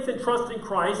our faith and trust in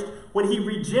Christ, when he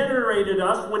regenerated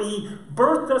us, when he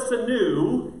birthed us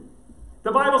anew,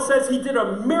 the Bible says he did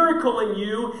a miracle in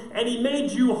you, and he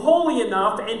made you holy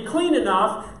enough and clean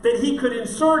enough that he could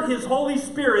insert his Holy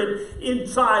Spirit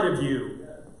inside of you.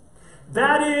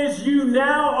 That is, you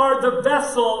now are the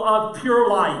vessel of pure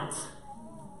light.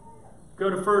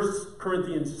 Go to 2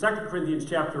 Corinthians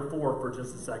chapter 4 for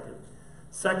just a second.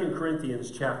 2 Corinthians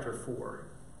chapter 4.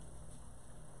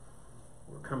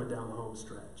 We're coming down the home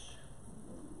stretch.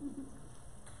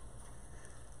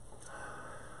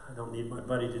 I don't need my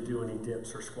buddy to do any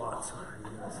dips or squats.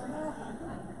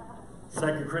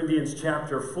 2 Corinthians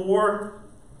chapter 4.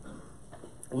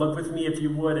 Look with me, if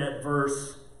you would, at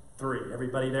verse 3.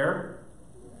 Everybody there?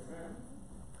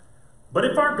 But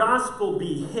if our gospel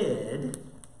be hid,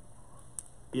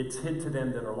 it's hid to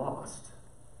them that are lost,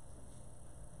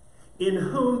 in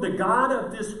whom the God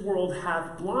of this world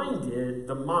hath blinded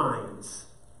the minds.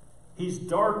 He's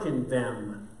darkened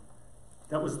them.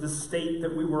 That was the state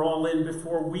that we were all in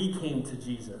before we came to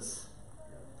Jesus.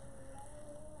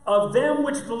 Of them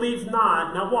which believe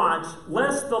not, now watch,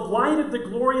 lest the light of the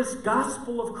glorious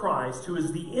gospel of Christ, who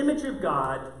is the image of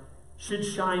God, should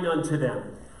shine unto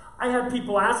them. I have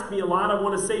people ask me a lot. I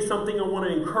want to say something. I want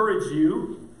to encourage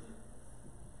you.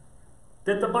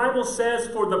 That the Bible says,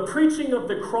 for the preaching of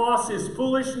the cross is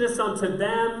foolishness unto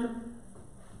them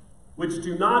which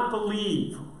do not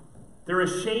believe. They're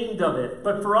ashamed of it.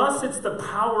 But for us, it's the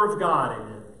power of God in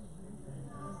it.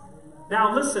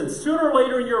 Now listen, sooner or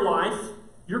later in your life,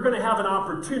 you're going to have an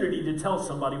opportunity to tell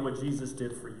somebody what Jesus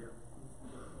did for you.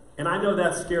 And I know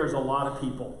that scares a lot of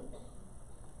people.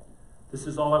 This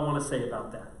is all I want to say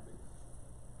about that.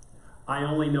 I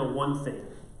only know one thing.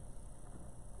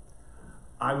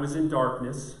 I was in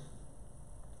darkness.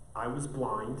 I was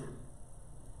blind.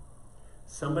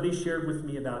 somebody shared with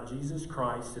me about Jesus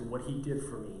Christ and what he did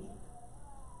for me.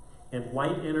 And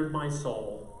light entered my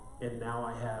soul, and now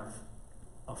I have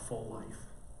a full life.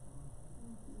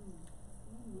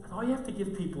 And all you have to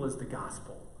give people is the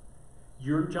gospel.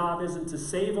 Your job isn't to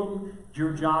save them.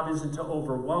 Your job isn't to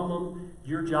overwhelm them.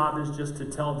 Your job is just to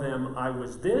tell them, I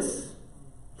was this,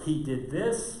 he did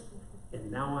this,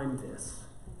 and now I'm this.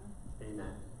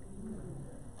 Amen.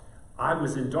 I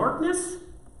was in darkness.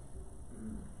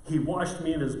 He washed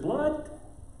me in his blood.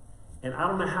 And I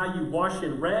don't know how you wash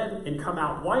in red and come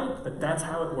out white, but that's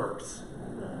how it works.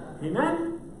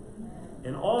 Amen?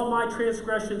 And all my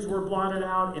transgressions were blotted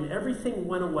out, and everything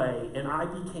went away, and I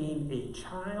became a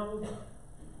child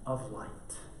of light.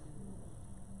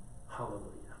 Hallelujah.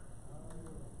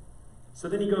 So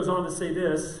then he goes on to say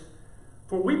this,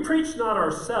 for we preach not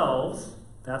ourselves,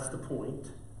 that's the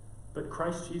point, but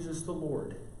Christ Jesus the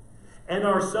Lord. And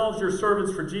ourselves your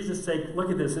servants for Jesus' sake. Look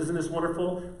at this, isn't this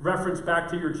wonderful? Reference back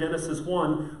to your Genesis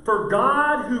 1. For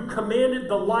God who commanded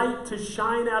the light to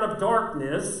shine out of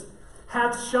darkness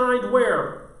hath shined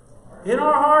where? In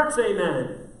our hearts,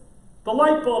 amen. The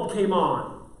light bulb came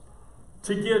on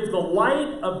to give the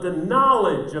light of the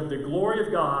knowledge of the glory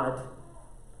of God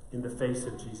in the face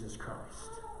of Jesus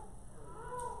Christ.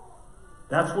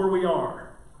 That's where we are.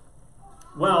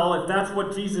 Well, if that's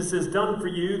what Jesus has done for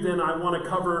you, then I want to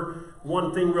cover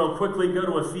one thing real quickly. Go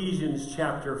to Ephesians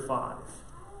chapter 5.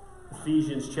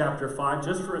 Ephesians chapter 5,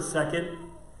 just for a second.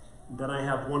 Then I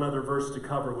have one other verse to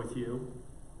cover with you.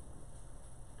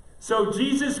 So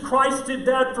Jesus Christ did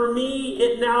that for me.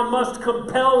 It now must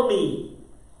compel me.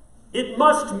 It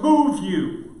must move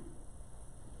you.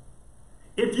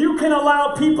 If you can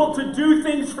allow people to do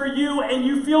things for you and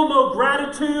you feel no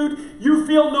gratitude, you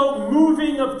feel no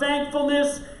moving of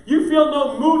thankfulness, you feel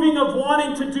no moving of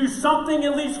wanting to do something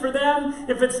at least for them,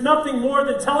 if it's nothing more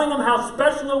than telling them how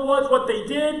special it was what they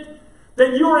did,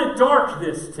 then you're in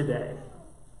darkness today.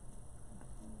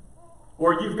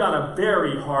 Or you've got a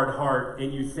very hard heart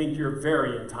and you think you're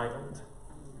very entitled.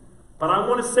 But I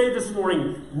want to say this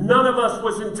morning, none of us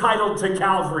was entitled to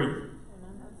Calvary.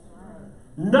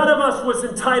 None of us was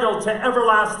entitled to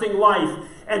everlasting life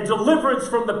and deliverance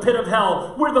from the pit of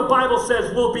hell, where the Bible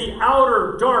says will be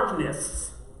outer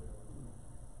darkness.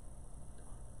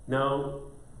 No.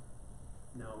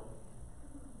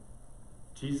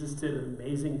 Jesus did an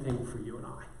amazing thing for you and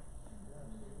I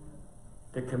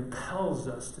that compels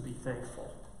us to be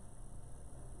thankful.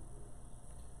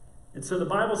 And so the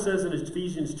Bible says in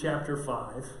Ephesians chapter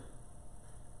 5,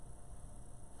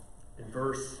 in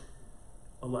verse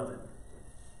 11,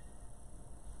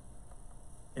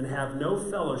 and have no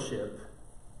fellowship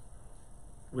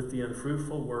with the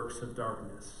unfruitful works of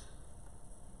darkness,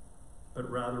 but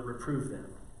rather reprove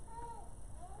them.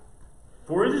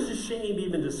 For it is a shame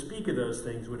even to speak of those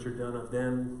things which are done of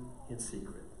them in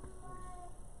secret.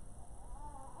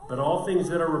 But all things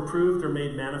that are reproved are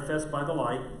made manifest by the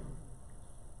light,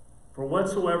 for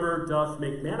whatsoever doth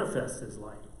make manifest is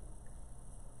light.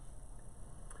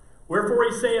 Wherefore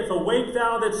he saith, awake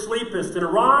thou that sleepest, and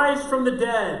arise from the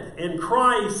dead, and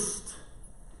Christ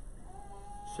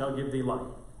shall give thee light.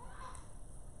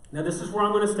 Now this is where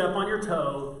I'm going to step on your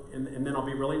toe, and then I'll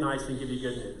be really nice and give you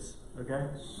good news. Okay?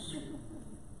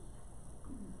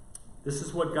 This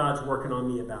is what God's working on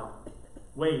me about.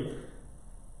 Wait.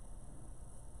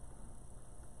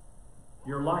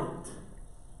 You're light.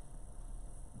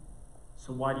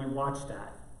 So why do you watch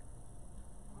that?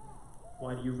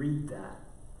 Why do you read that?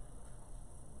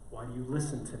 Why do you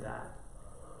listen to that?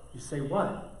 You say,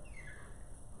 what?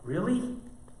 Really?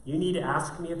 You need to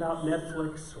ask me about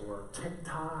Netflix or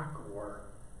TikTok or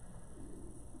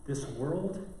this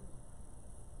world?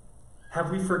 Have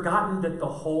we forgotten that the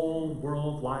whole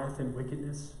world lieth in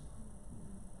wickedness?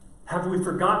 Have we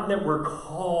forgotten that we're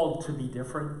called to be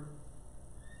different?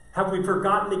 Have we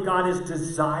forgotten that God has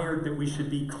desired that we should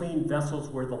be clean vessels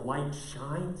where the light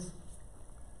shines?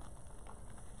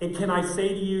 And can I say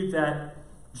to you that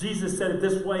Jesus said it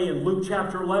this way in Luke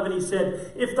chapter 11. He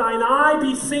said, if thine eye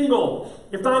be single,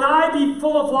 if thine eye be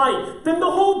full of light, then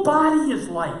the whole body is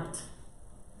light.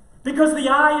 Because the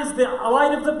eye is the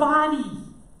light of the body.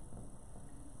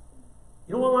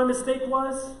 You know what my mistake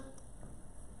was?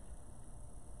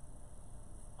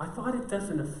 I thought it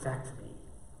doesn't affect me.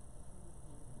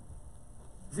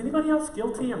 Is anybody else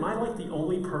guilty? Am I like the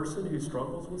only person who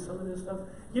struggles with some of this stuff?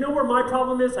 You know where my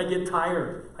problem is? I get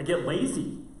tired. I get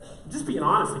lazy. I'm just being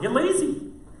honest. I get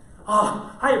lazy.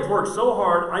 I have worked so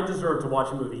hard, I deserve to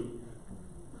watch a movie.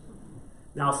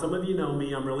 Now, some of you know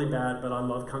me. I'm really bad, but I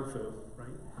love Kung Fu, right?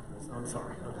 I'm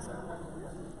sorry.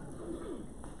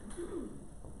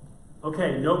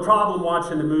 Okay, no problem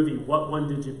watching the movie. What one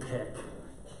did you pick?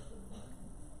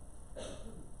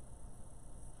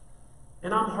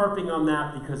 not harping on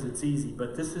that because it's easy,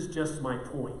 but this is just my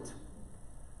point.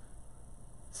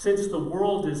 Since the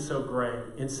world is so gray,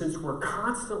 and since we're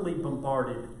constantly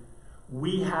bombarded,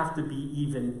 we have to be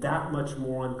even that much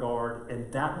more on guard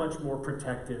and that much more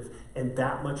protective and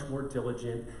that much more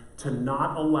diligent to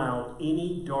not allow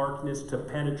any darkness to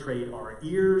penetrate our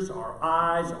ears, our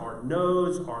eyes, our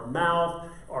nose, our mouth,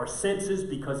 our senses,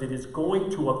 because it is going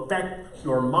to affect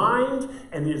your mind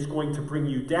and it is going to bring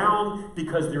you down,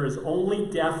 because there is only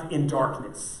death in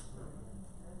darkness.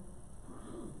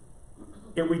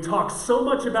 And we talk so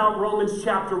much about Romans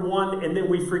chapter 1, and then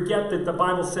we forget that the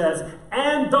Bible says,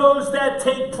 and those that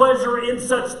take pleasure in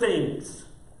such things.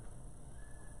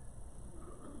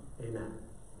 Amen.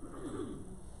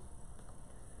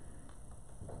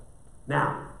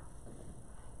 Now,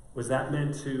 was that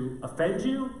meant to offend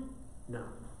you? No.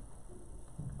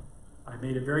 I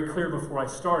made it very clear before I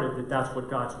started that that's what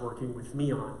God's working with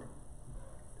me on.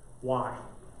 Why?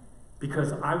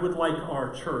 Because I would like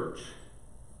our church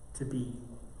to be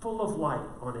full of light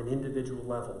on an individual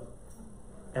level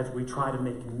as we try to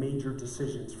make major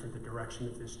decisions for the direction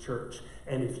of this church.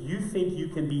 And if you think you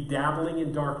can be dabbling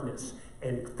in darkness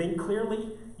and think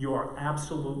clearly, you are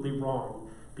absolutely wrong,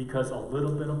 because a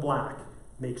little bit of black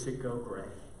makes it go gray.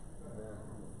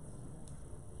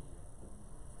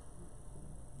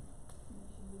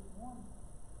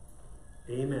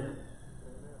 Amen.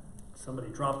 Somebody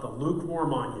dropped the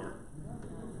lukewarm on you.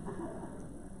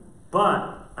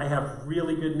 But I have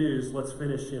really good news. Let's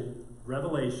finish in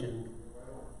Revelation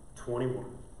 21.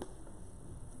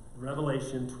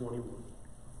 Revelation 21.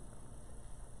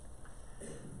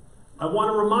 I want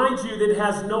to remind you that it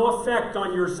has no effect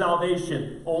on your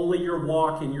salvation, only your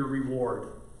walk and your reward.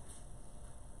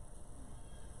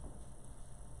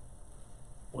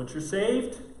 Once you're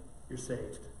saved, you're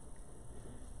saved.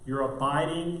 You're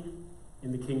abiding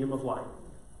in the kingdom of light.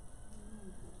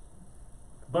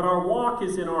 But our walk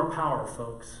is in our power,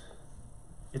 folks.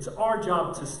 It's our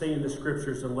job to stay in the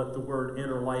scriptures and let the word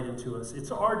enter light into us.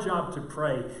 It's our job to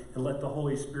pray and let the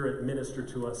Holy Spirit minister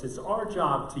to us. It's our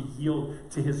job to yield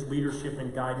to his leadership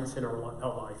and guidance in our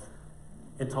life,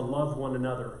 and to love one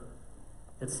another,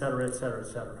 etc., etc.,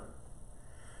 etc.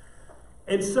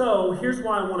 And so, here's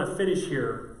why I want to finish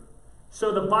here.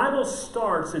 So the Bible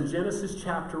starts in Genesis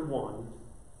chapter 1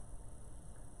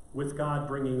 with God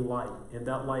bringing light, and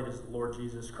that light is the Lord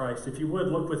Jesus Christ. If you would,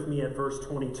 look with me at verse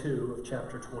 22 of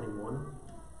chapter 21.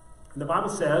 And the Bible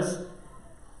says,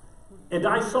 "And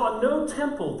I saw no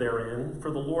temple therein, for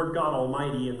the Lord God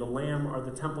Almighty and the Lamb are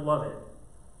the temple of it."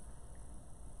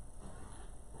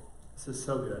 This is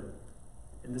so good.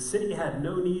 "And the city had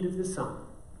no need of the sun,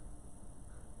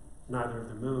 neither of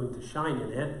the moon to shine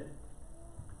in it,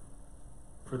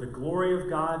 for the glory of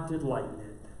God did lighten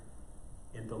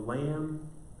it, and the Lamb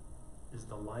is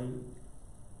the light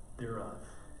thereof."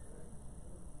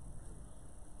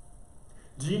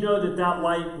 Do you know that that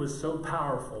light was so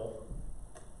powerful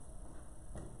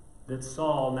that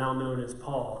Saul, now known as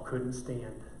Paul, couldn't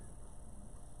stand?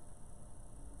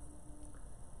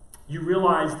 You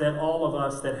realize that all of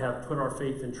us that have put our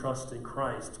faith and trust in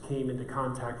Christ came into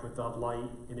contact with that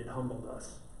light, and it humbled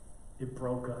us. It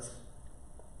broke us.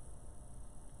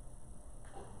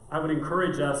 I would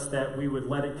encourage us that we would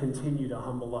let it continue to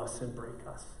humble us and break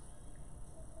us.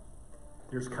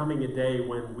 There's coming a day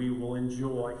when we will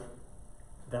enjoy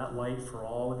that light for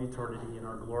all of eternity in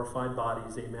our glorified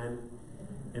bodies, amen?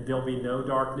 And there'll be no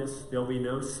darkness, there'll be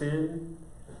no sin.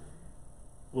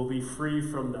 We'll be free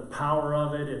from the power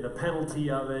of it and the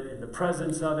penalty of it and the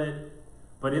presence of it.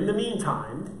 But in the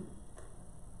meantime,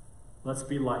 let's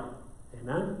be light,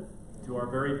 amen? Do our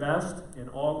very best, and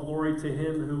all glory to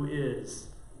him who is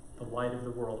the light of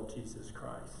the world, Jesus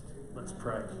Christ. Let's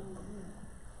pray.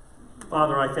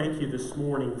 Father, I thank you this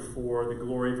morning for the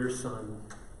glory of your Son.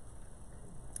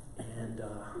 And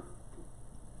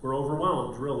we're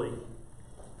overwhelmed, really,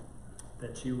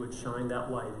 that you would shine that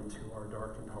light into our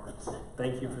darkened hearts.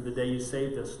 Thank you for the day you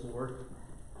saved us, Lord.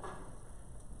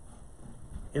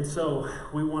 And so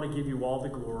we want to give you all the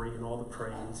glory and all the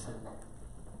praise. And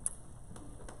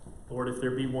Lord, if there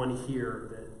be one here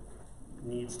that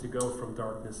needs to go from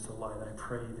darkness to light, I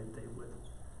pray that they would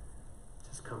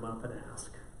just come up and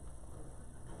ask.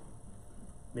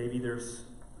 Maybe there's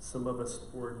some of us,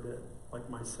 Lord, that, like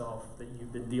myself, that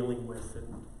you've been dealing with,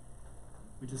 and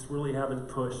we just really haven't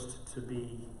pushed to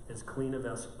be as clean a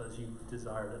vessel as you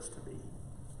desired us to be.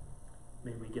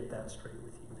 May we get that straight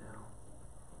with you now.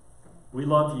 We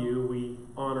love you, we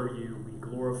honor you, we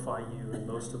glorify you, and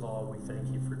most of all, we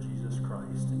thank you for Jesus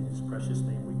Christ. In his precious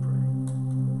name we pray.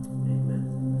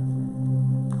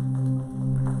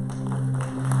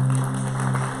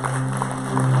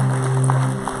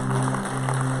 Amen.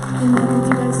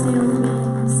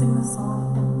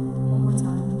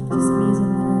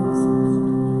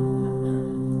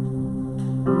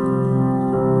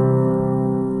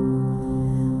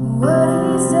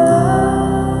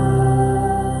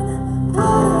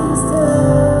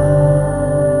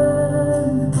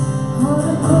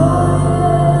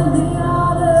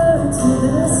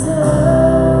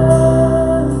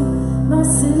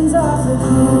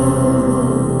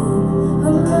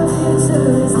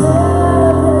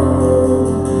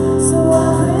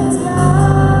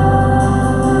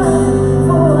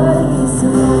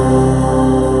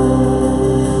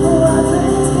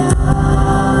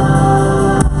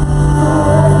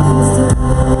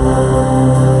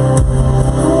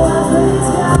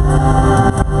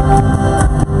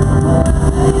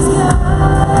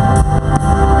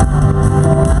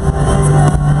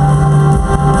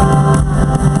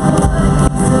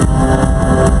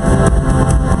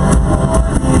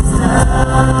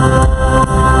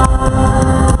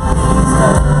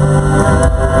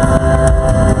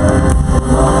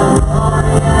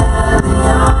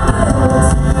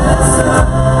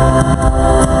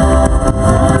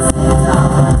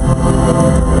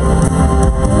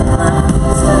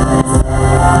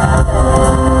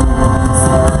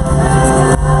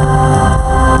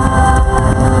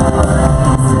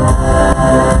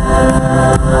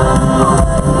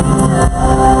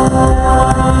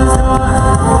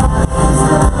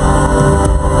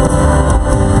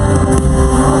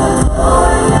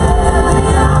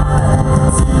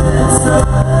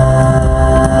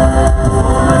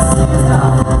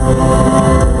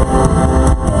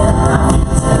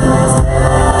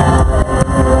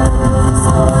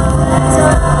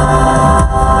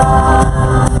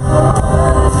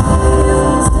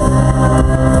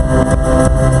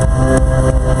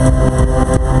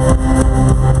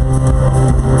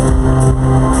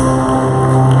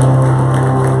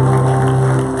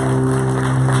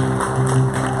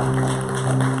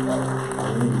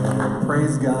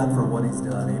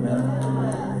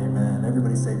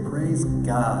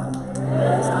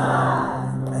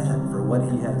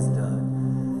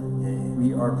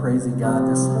 Praising God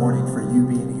this morning for you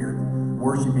being here,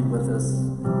 worshiping with us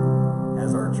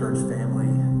as our church family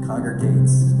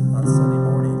congregates on Sunday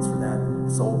mornings for that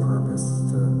sole purpose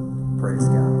to praise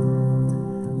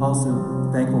God. Also,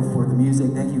 thankful for the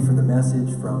music. Thank you for the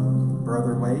message from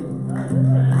Brother Wade. And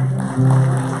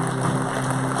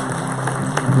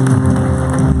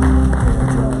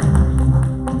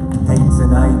hey,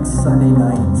 tonight, Sunday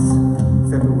night,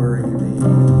 February the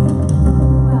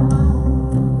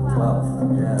 12th.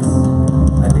 Yes.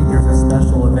 I think there's a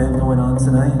special event going on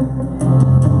tonight.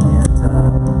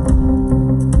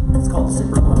 And it's called the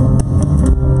Super Bowl.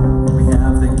 We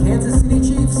have the Kansas City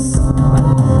Chiefs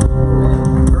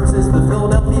versus the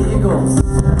Philadelphia Eagles.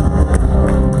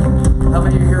 How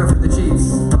many are here for the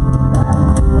Chiefs?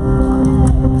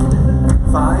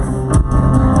 5?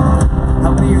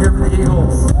 How many are here for the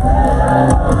Eagles?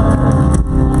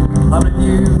 How many of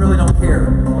you really don't care?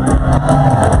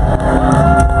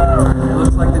 It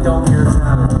looks like the don't cares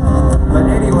have it. But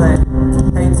anyway,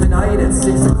 hey, tonight at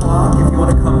 6 o'clock, if you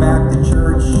want to come back to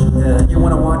church, you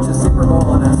want to watch the Super Bowl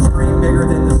on a screen bigger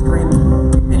than the screen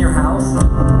in your house,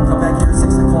 come back here at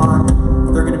 6 o'clock.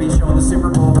 They're going to be showing the Super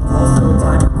Bowl, also a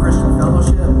time for Christian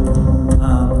fellowship,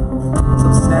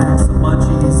 some snacks, some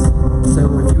munchies. So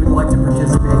if you would like to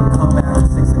participate, come back at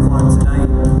 6 o'clock tonight.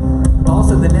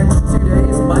 Also, the next 2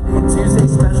 days, Monday and Tuesday,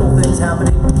 special things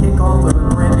happening. Kickoff of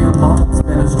a brand new moms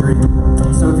ministry.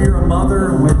 So if you're a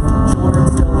mother with children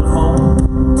still at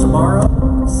home, tomorrow,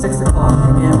 6 o'clock,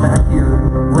 again back here,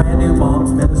 brand new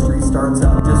moms ministry starts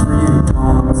up just for you,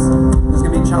 moms. There's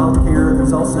going to be child care.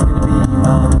 There's also going to be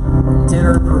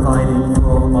dinner provided for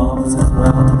all the moms as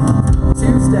well.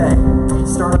 Tuesday,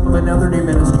 start up of another new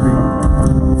ministry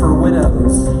for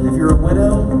widows. If you're a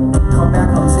widow, come back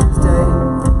on Tuesday,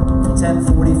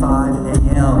 10:45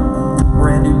 a.m.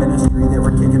 Brand new ministry that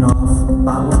we're kicking off,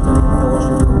 Bible study and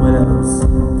fellowship for widows.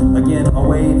 Again, a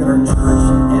way that our church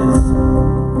is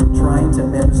trying to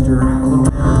minister a little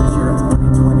better this year in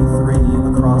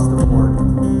 2023 across the board.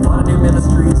 A lot of new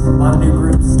ministries, a lot of new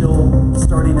groups still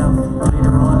starting up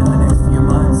later on in the next few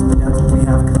months, but that's what we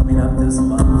have coming up this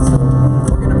month. So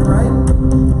we're going to pray,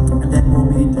 and then we'll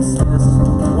be dismissed.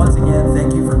 Once again,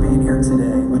 thank you for being here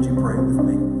today. Would you pray with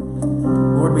me?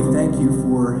 Lord, we thank you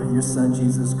for your Son,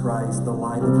 Jesus Christ, the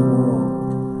light of the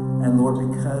world. And Lord,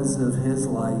 because of his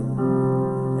light,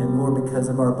 and Lord, because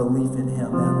of our belief in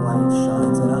him, that light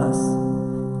shines in us.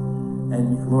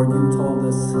 And Lord, you've told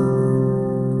us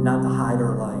not to hide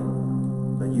our light,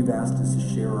 but you've asked us to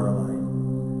share our light.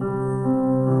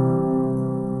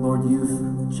 Lord,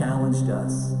 you've challenged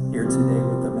us here today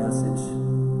with the message,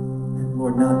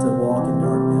 Lord, not to walk in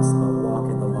darkness, but walk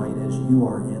in the light as you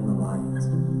are in the light.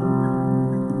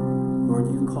 Lord,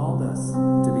 you called us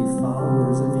to be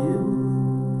followers of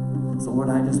you. So Lord,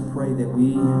 I just pray that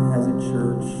we as a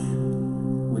church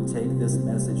would take this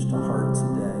message to heart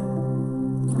today.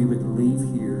 We would leave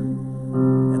here,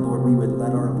 and Lord, we would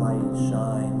let our light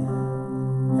shine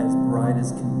as bright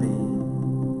as can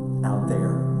be out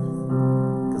there.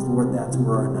 Because Lord, that's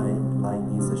where our light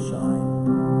needs to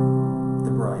shine.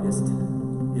 The brightest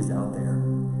is out there.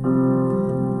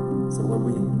 So Lord,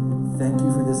 we thank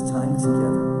you for this time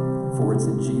together. For it's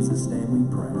in Jesus' name we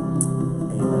pray.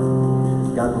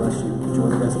 Amen. God bless you. Enjoy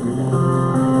the rest of your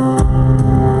day.